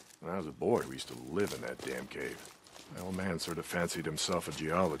guess. When I was a boy, we used to live in that damn cave. My old man sort of fancied himself a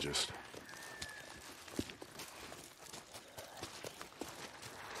geologist.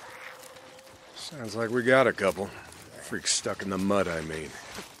 Sounds like we got a couple. Freaks stuck in the mud, I mean.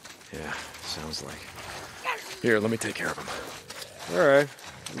 Yeah, sounds like. Here, let me take care of them. All right.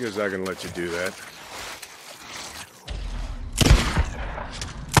 I guess I can let you do that.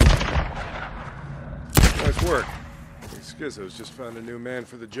 Nice work. Schizo's just found a new man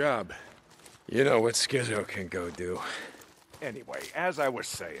for the job. You know what Schizo can go do. Anyway, as I was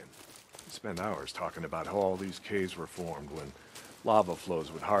saying, we spent hours talking about how all these caves were formed when lava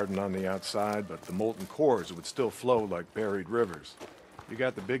flows would harden on the outside, but the molten cores would still flow like buried rivers. You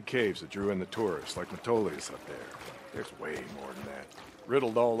got the big caves that drew in the tourists, like Metolius up there. There's way more than that.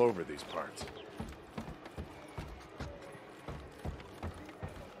 Riddled all over these parts.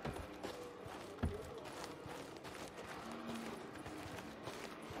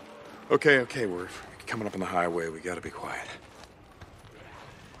 Okay, we're coming up on the highway. We gotta be quiet.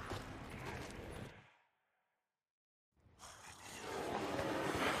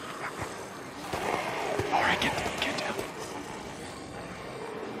 All right, get down.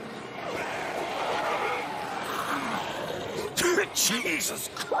 Jesus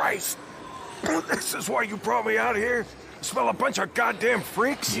Christ! This is why you brought me out here? Smell a bunch of goddamn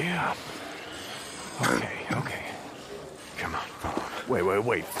freaks? Yeah. Okay. Come on, follow him.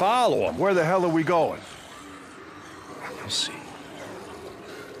 Wait. Follow him? Where the hell are we going? You'll see.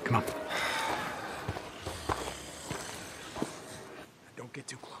 Come on. Don't get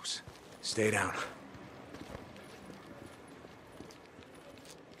too close. Stay down.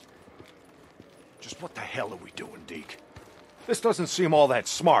 Just what the hell are we doing, Deke? This doesn't seem all that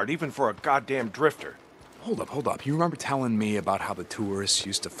smart, even for a goddamn drifter. Hold up. You remember telling me about how the tourists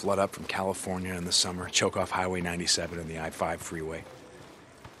used to flood up from California in the summer, choke off Highway 97 and the I-5 freeway?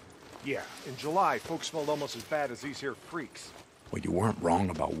 Yeah, in July, folks smelled almost as bad as these here freaks. Well, you weren't wrong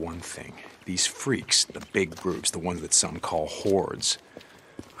about one thing. These freaks, the big groups, the ones that some call hordes,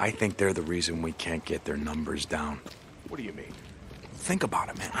 I think they're the reason we can't get their numbers down. What do you mean? Think about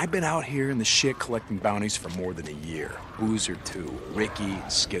it, man. I've been out here in the shit collecting bounties for more than a year. Boozer, too. Ricky,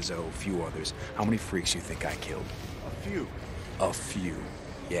 Skizzo, a few others. How many freaks you think I killed? A few. A few.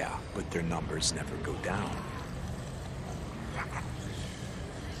 Yeah, but their numbers never go down.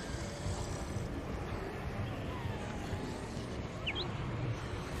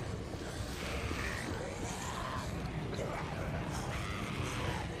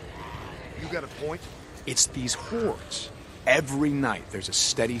 You got a point? It's these hordes. Every night, there's a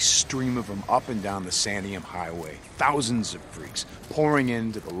steady stream of them up and down the Santiam Highway. Thousands of freaks pouring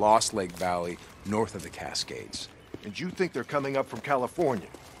into the Lost Lake Valley north of the Cascades. And you think they're coming up from California?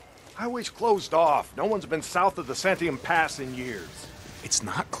 Highway's closed off. No one's been south of the Santiam Pass in years. It's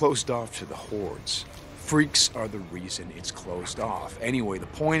not closed off to the hordes. Freaks are the reason it's closed off. Anyway, the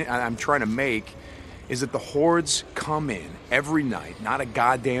point I'm trying to make is that the hordes come in every night. Not a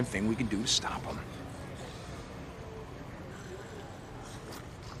goddamn thing we can do to stop them.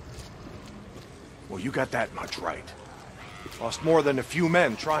 Well, you got that much right. Lost more than a few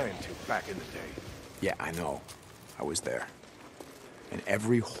men trying to back in the day. Yeah, I know. I was there. And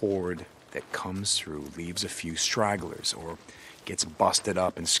every horde that comes through leaves a few stragglers or gets busted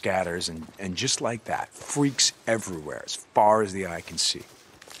up and scatters, and just like that, freaks everywhere as far as the eye can see.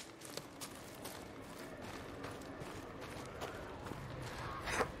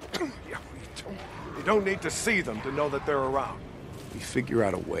 Yeah, you don't need to see them to know that they're around. We figure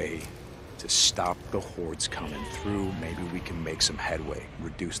out a way to stop the hordes coming through. Maybe we can make some headway,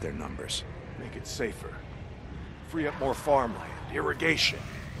 reduce their numbers. Make it safer. Free up more farmland, irrigation.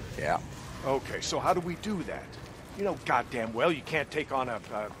 Yeah. Okay, so how do we do that? You know goddamn well you can't take on a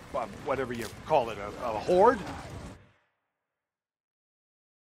whatever you call it, a horde?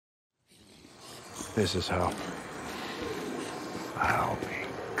 This is how. I'll be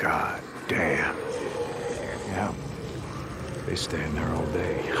goddamn. Yeah. They stay in there all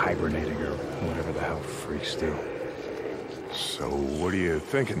day, hibernating or whatever the hell freaks do. So what are you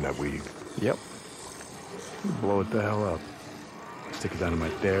thinking, that we... Yep. Blow it the hell up. Stick a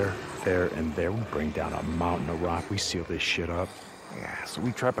dynamite there, and there. We bring down a mountain of rock. We seal this shit up. Yeah, so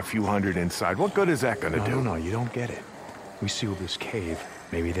we trap a few hundred inside. What good is that gonna do? No, you don't get it. We seal this cave.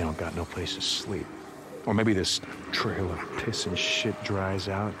 Maybe they don't got no place to sleep. Or maybe this trail of piss and shit dries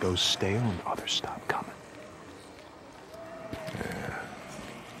out, goes stale, and others stop coming. Yeah.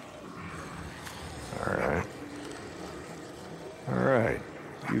 All right.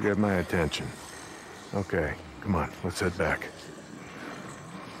 You get my attention. Okay, come on, let's head back.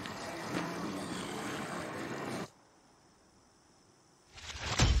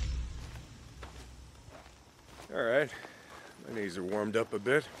 All right. My knees are warmed up a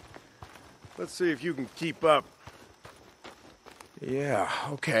bit. Let's see if you can keep up. Yeah,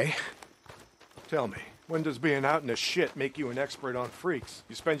 okay. Tell me, when does being out in the shit make you an expert on freaks?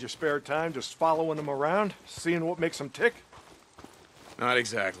 You spend your spare time just following them around, seeing what makes them tick? Not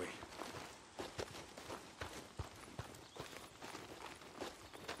exactly.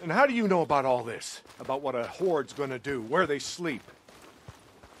 And how do you know about all this? About what a horde's gonna do, where they sleep?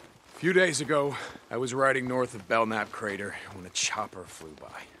 A few days ago, I was riding north of Belknap Crater when a chopper flew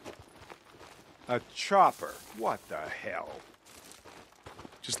by. A chopper? What the hell?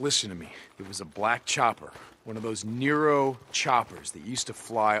 Just listen to me. It was a black chopper. One of those Nero choppers that used to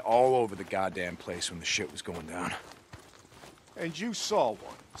fly all over the goddamn place when the shit was going down. And you saw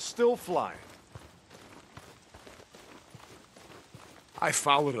one, still flying. I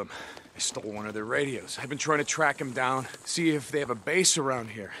followed them. I stole one of their radios. I've been trying to track them down, see if they have a base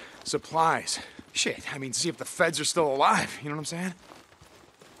around here. Supplies. Shit, I mean, see if the feds are still alive. You know what I'm saying?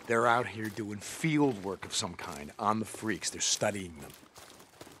 They're out here doing field work of some kind on the freaks. They're studying them.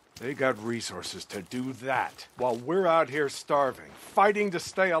 They got resources to do that, while we're out here starving, fighting to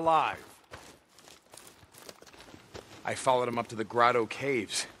stay alive. I followed them up to the Grotto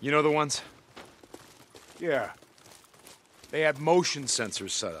Caves. You know the ones? Yeah. They have motion sensors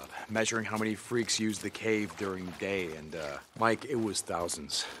set up, measuring how many freaks use the cave during the day, and, Mike, it was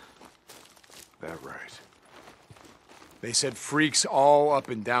thousands. That right. They said freaks all up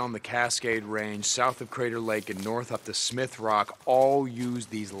and down the Cascade Range, south of Crater Lake and north up to Smith Rock, all use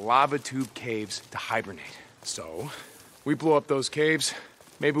these lava tube caves to hibernate. So, we blow up those caves,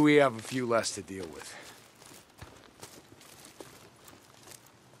 maybe we have a few less to deal with.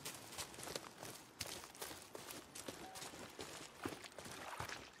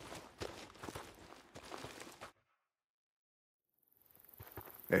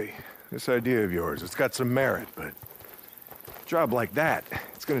 Hey, this idea of yours, it's got some merit, but a job like that,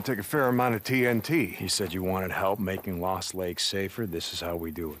 it's gonna take a fair amount of TNT. He said you wanted help making Lost Lake safer. This is how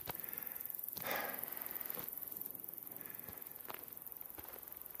we do it.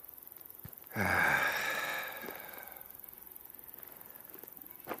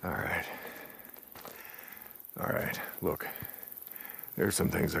 All right, look. There's some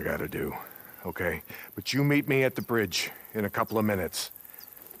things I gotta do, okay? But you meet me at the bridge in a couple of minutes.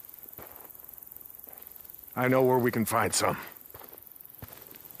 I know where we can find some.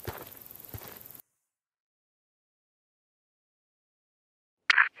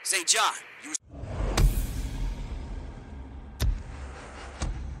 St. John, you were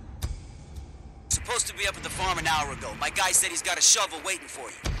supposed to be up at the farm an hour ago. My guy said he's got a shovel waiting for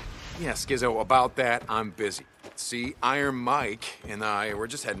you. Yeah, Skizzo, about that, I'm busy. See, Iron Mike and I, we're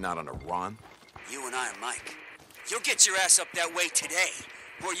just heading out on a run. You and Iron Mike. You'll get your ass up that way today,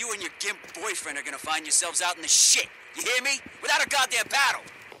 or you and your gimp boyfriend are gonna find yourselves out in the shit. You hear me? Without a goddamn battle.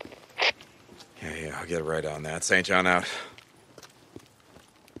 Yeah, I'll get right on that. St. John out.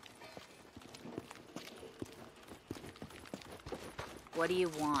 What do you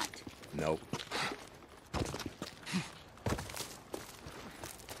want? Nope.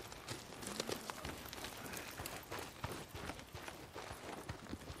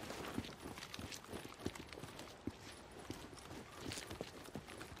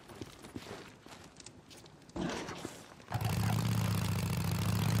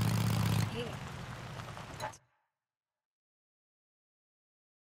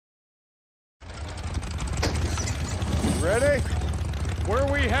 Ready? Where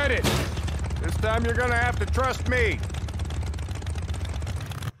are we headed? This time you're gonna have to trust me.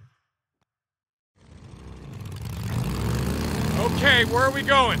 Okay, where are we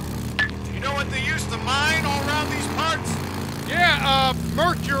going? You know what they used to mine all around these parts? Yeah,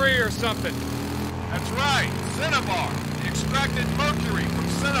 mercury or something. That's right, cinnabar. They extracted mercury from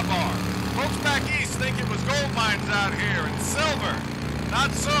cinnabar. Folks back east think it was gold mines out here, and silver.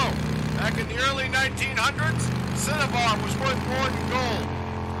 Not so. Back in the early 1900s, cinnabar was worth more than gold.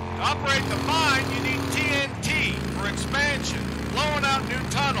 To operate the mine, you need TNT for expansion, blowing out new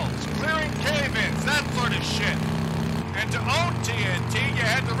tunnels, clearing cave-ins, that sort of shit. And to own TNT, you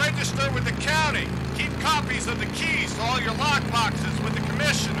had to register with the county, keep copies of the keys to all your lockboxes with the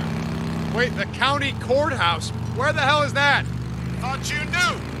commissioner. Wait, the county courthouse? Where the hell is that? Thought you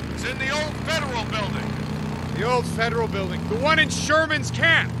knew. It's in the old federal building. The old federal building? The one in Sherman's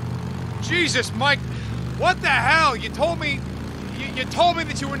camp? Jesus, Mike, what the hell? You told me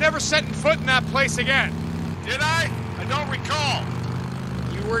that you were never setting foot in that place again. Did I? I don't recall.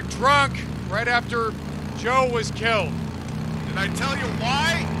 You were drunk right after Joe was killed. Did I tell you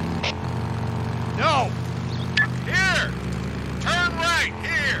why? No. Here. Turn right,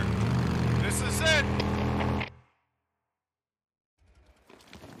 here. This is it.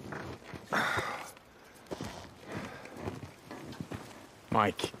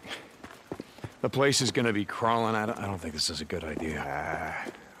 Mike, the place is gonna be crawling out. I don't think this is a good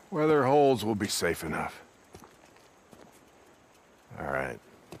idea. Where there are holes will be safe enough. All right.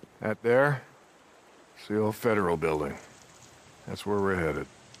 That there? It's the old federal building. That's where we're headed.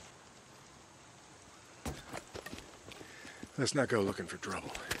 Let's not go looking for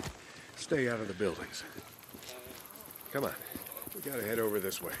trouble. Stay out of the buildings. Come on. We gotta head over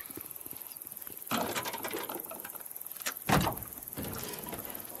this way.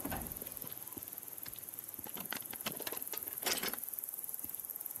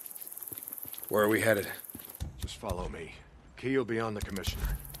 Where are we headed? Just follow me. Key will be on the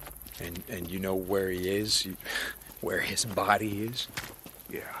commissioner. And you know where he is? Where his body is?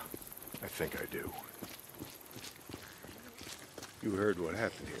 Yeah, I think I do. You heard what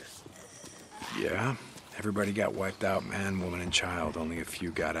happened here. Yeah. Everybody got wiped out, man, woman, and child. Only a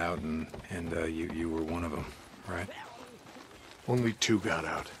few got out, and you were one of them, right? Only 2 got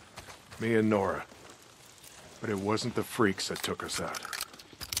out. Me and Nora. But it wasn't the freaks that took us out.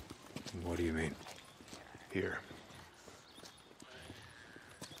 What do you mean? Here.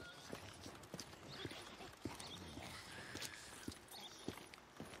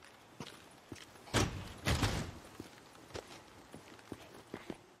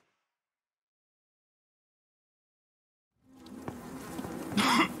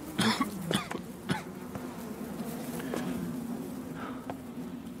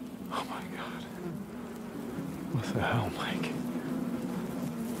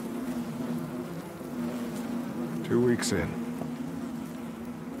 sinks in.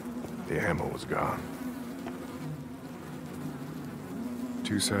 The ammo was gone.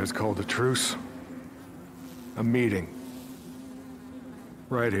 Two sides called a truce. A meeting.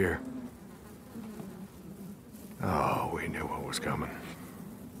 Right here. Oh, we knew what was coming.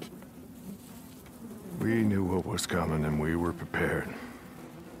 We knew what was coming and we were prepared.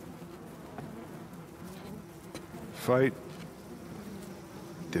 Fight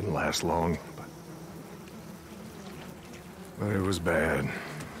didn't last long, but it was bad.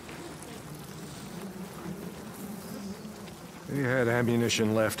 They had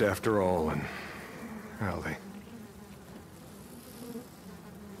ammunition left after all, and hell,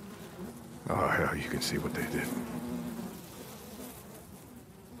 oh hell, you can see what they did.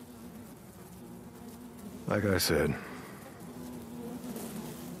 Like I said,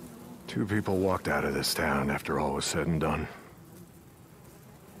 two people walked out of this town after all was said and done.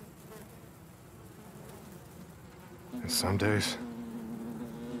 And some days,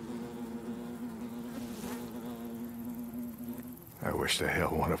 I wish to hell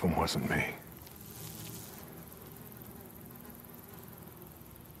one of them wasn't me.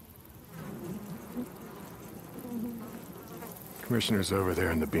 Commissioner's over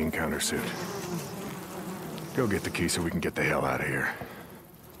there in the bean counter suit. Go get the key so we can get the hell out of here.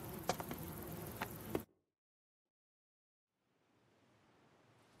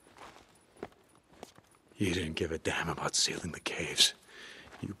 You didn't give a damn about sealing the caves.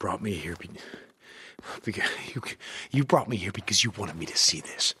 You brought me here you brought me here because you wanted me to see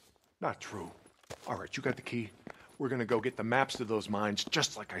this. Not true. All right, you got the key. We're gonna go get the maps to those mines,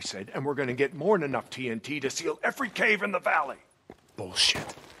 just like I said, and we're gonna get more than enough TNT to seal every cave in the valley.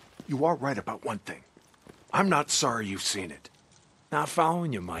 Bullshit. You are right about one thing. I'm not sorry you've seen it. Not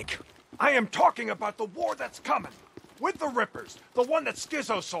following you, Mike. I am talking about the war that's coming. With the Rippers. The one that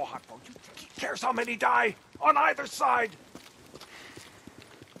Skizzo's so hot for. You think he cares how many die? On either side?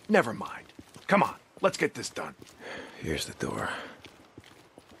 Never mind. Come on, let's get this done. Here's the door.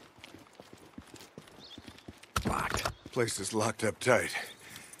 Locked. Place is locked up tight.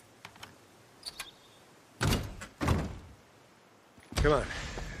 Come on.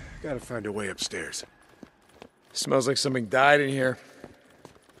 Gotta find a way upstairs. Smells like something died in here.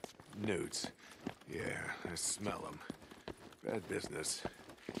 Nudes. Yeah, I smell them. Bad business.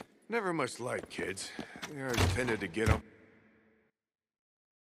 Never much like kids. They are tended to get them.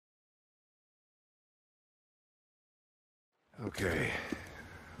 Okay.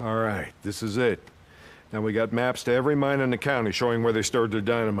 All right, this is it. Now we got maps to every mine in the county showing where they stored their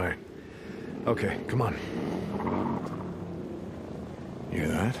dynamite. Okay, come on. You hear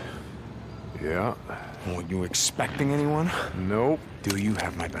that? Yeah. Weren't you expecting anyone? Nope. Do you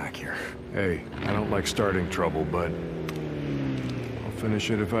have my back here? Hey, I don't like starting trouble, but I'll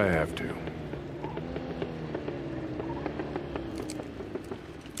finish it if I have to.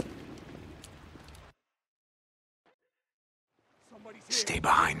 Stay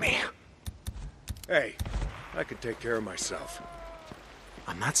behind me. Hey, I can take care of myself.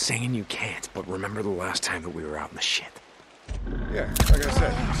 I'm not saying you can't, but remember the last time that we were out in the shit. Yeah, like I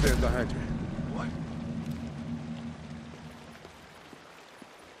said, I'm staying behind you. What?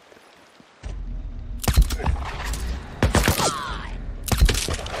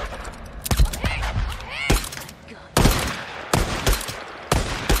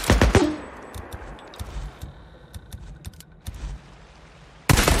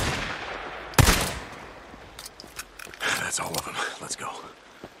 That's all of them. Let's go.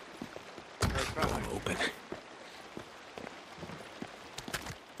 I'm open.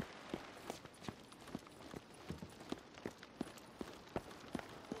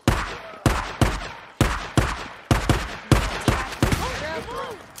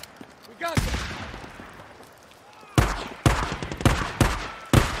 We got them.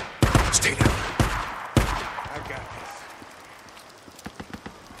 Stay down. I got this.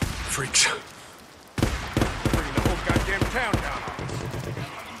 Freaks. Bringing the whole goddamn town down on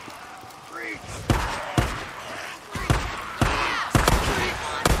us. Freaks!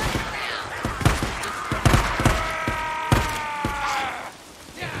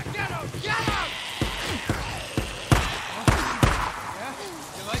 Yeah, get him! Get him! Yeah?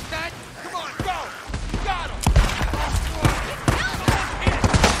 You like that? Come on, go! You got him!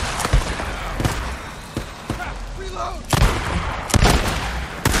 Reload!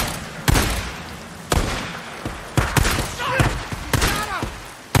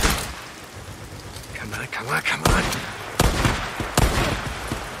 Come on, come on.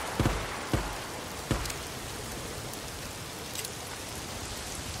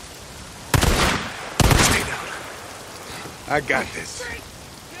 Stay down. I got this.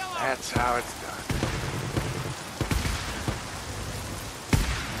 That's how it's done.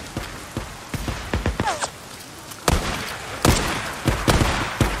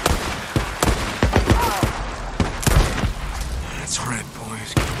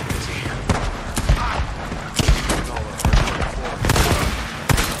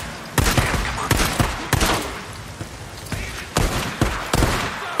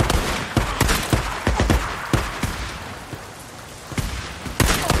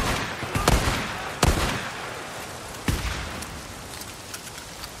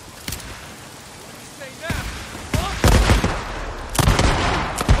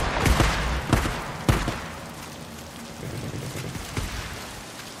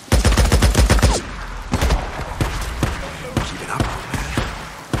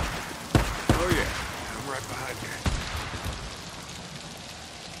 right behind you.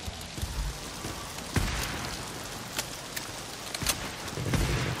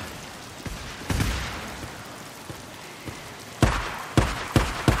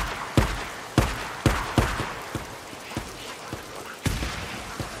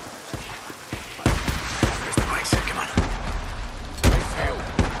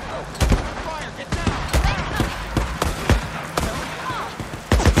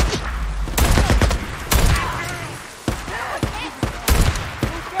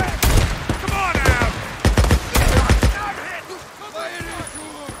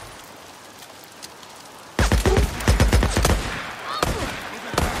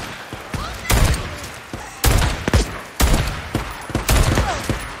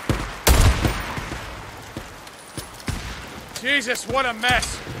 Jesus, what a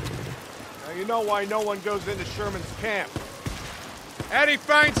mess! Now you know why no one goes into Sherman's camp. Addie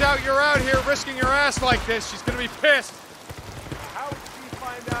finds out you're out here risking your ass like this, she's gonna be pissed. How would she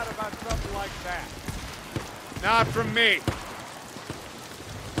find out about something like that? Not from me.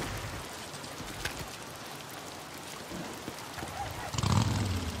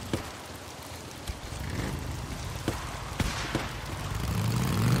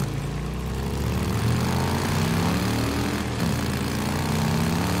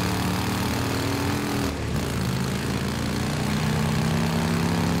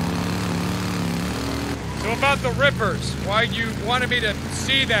 About the Rippers, why you wanted me to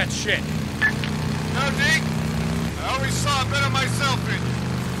see that shit? No, Deke. I always saw a bit of myself in you,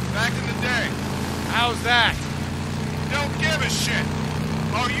 back in the day. How's that? Don't give a shit.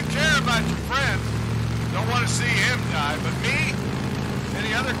 Oh, you care about your friend. Don't want to see him die, but me?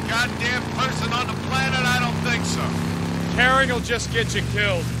 Any other goddamn person on the planet? I don't think so. Caring will just get you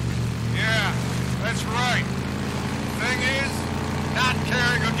killed. Yeah, that's right. Thing is, not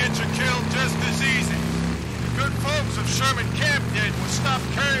caring will get you killed just as easy. Good folks of Sherman Camp did was stop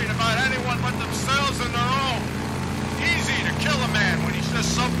caring about anyone but themselves and their own. Easy to kill a man when he's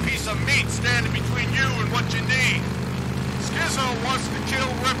just some piece of meat standing between you and what you need. Skizzo wants to kill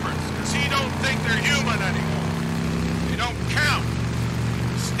Rippers because he don't think they're human anymore. They don't count.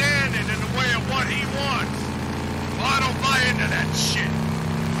 Standing in the way of what he wants. Well, I don't buy into that shit.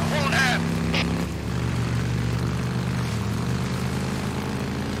 I won't have it.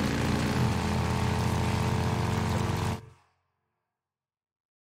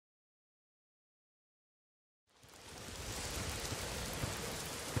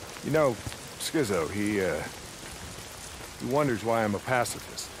 You know, Skizzo, he wonders why I'm a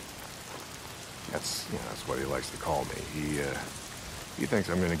pacifist. That's what he likes to call me. He thinks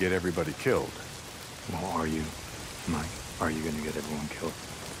I'm gonna get everybody killed. Well, are you, Mike? Are you gonna get everyone killed?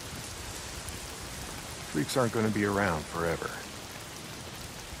 Freaks aren't gonna be around forever.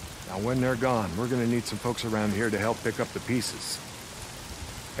 Now, when they're gone, we're gonna need some folks around here to help pick up the pieces.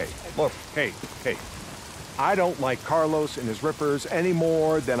 Hey, look, hey. I don't like Carlos and his Rippers any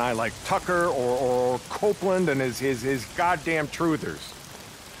more than I like Tucker or Copeland and his goddamn truthers.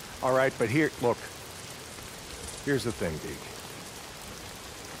 All right, but here's the thing, Deke.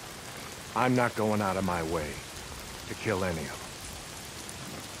 I'm not going out of my way to kill any of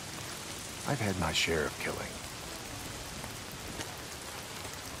them. I've had my share of killing.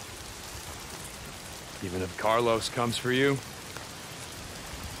 Even if Carlos comes for you?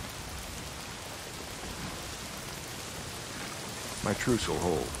 My truce will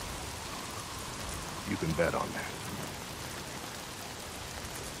hold. You can bet on that.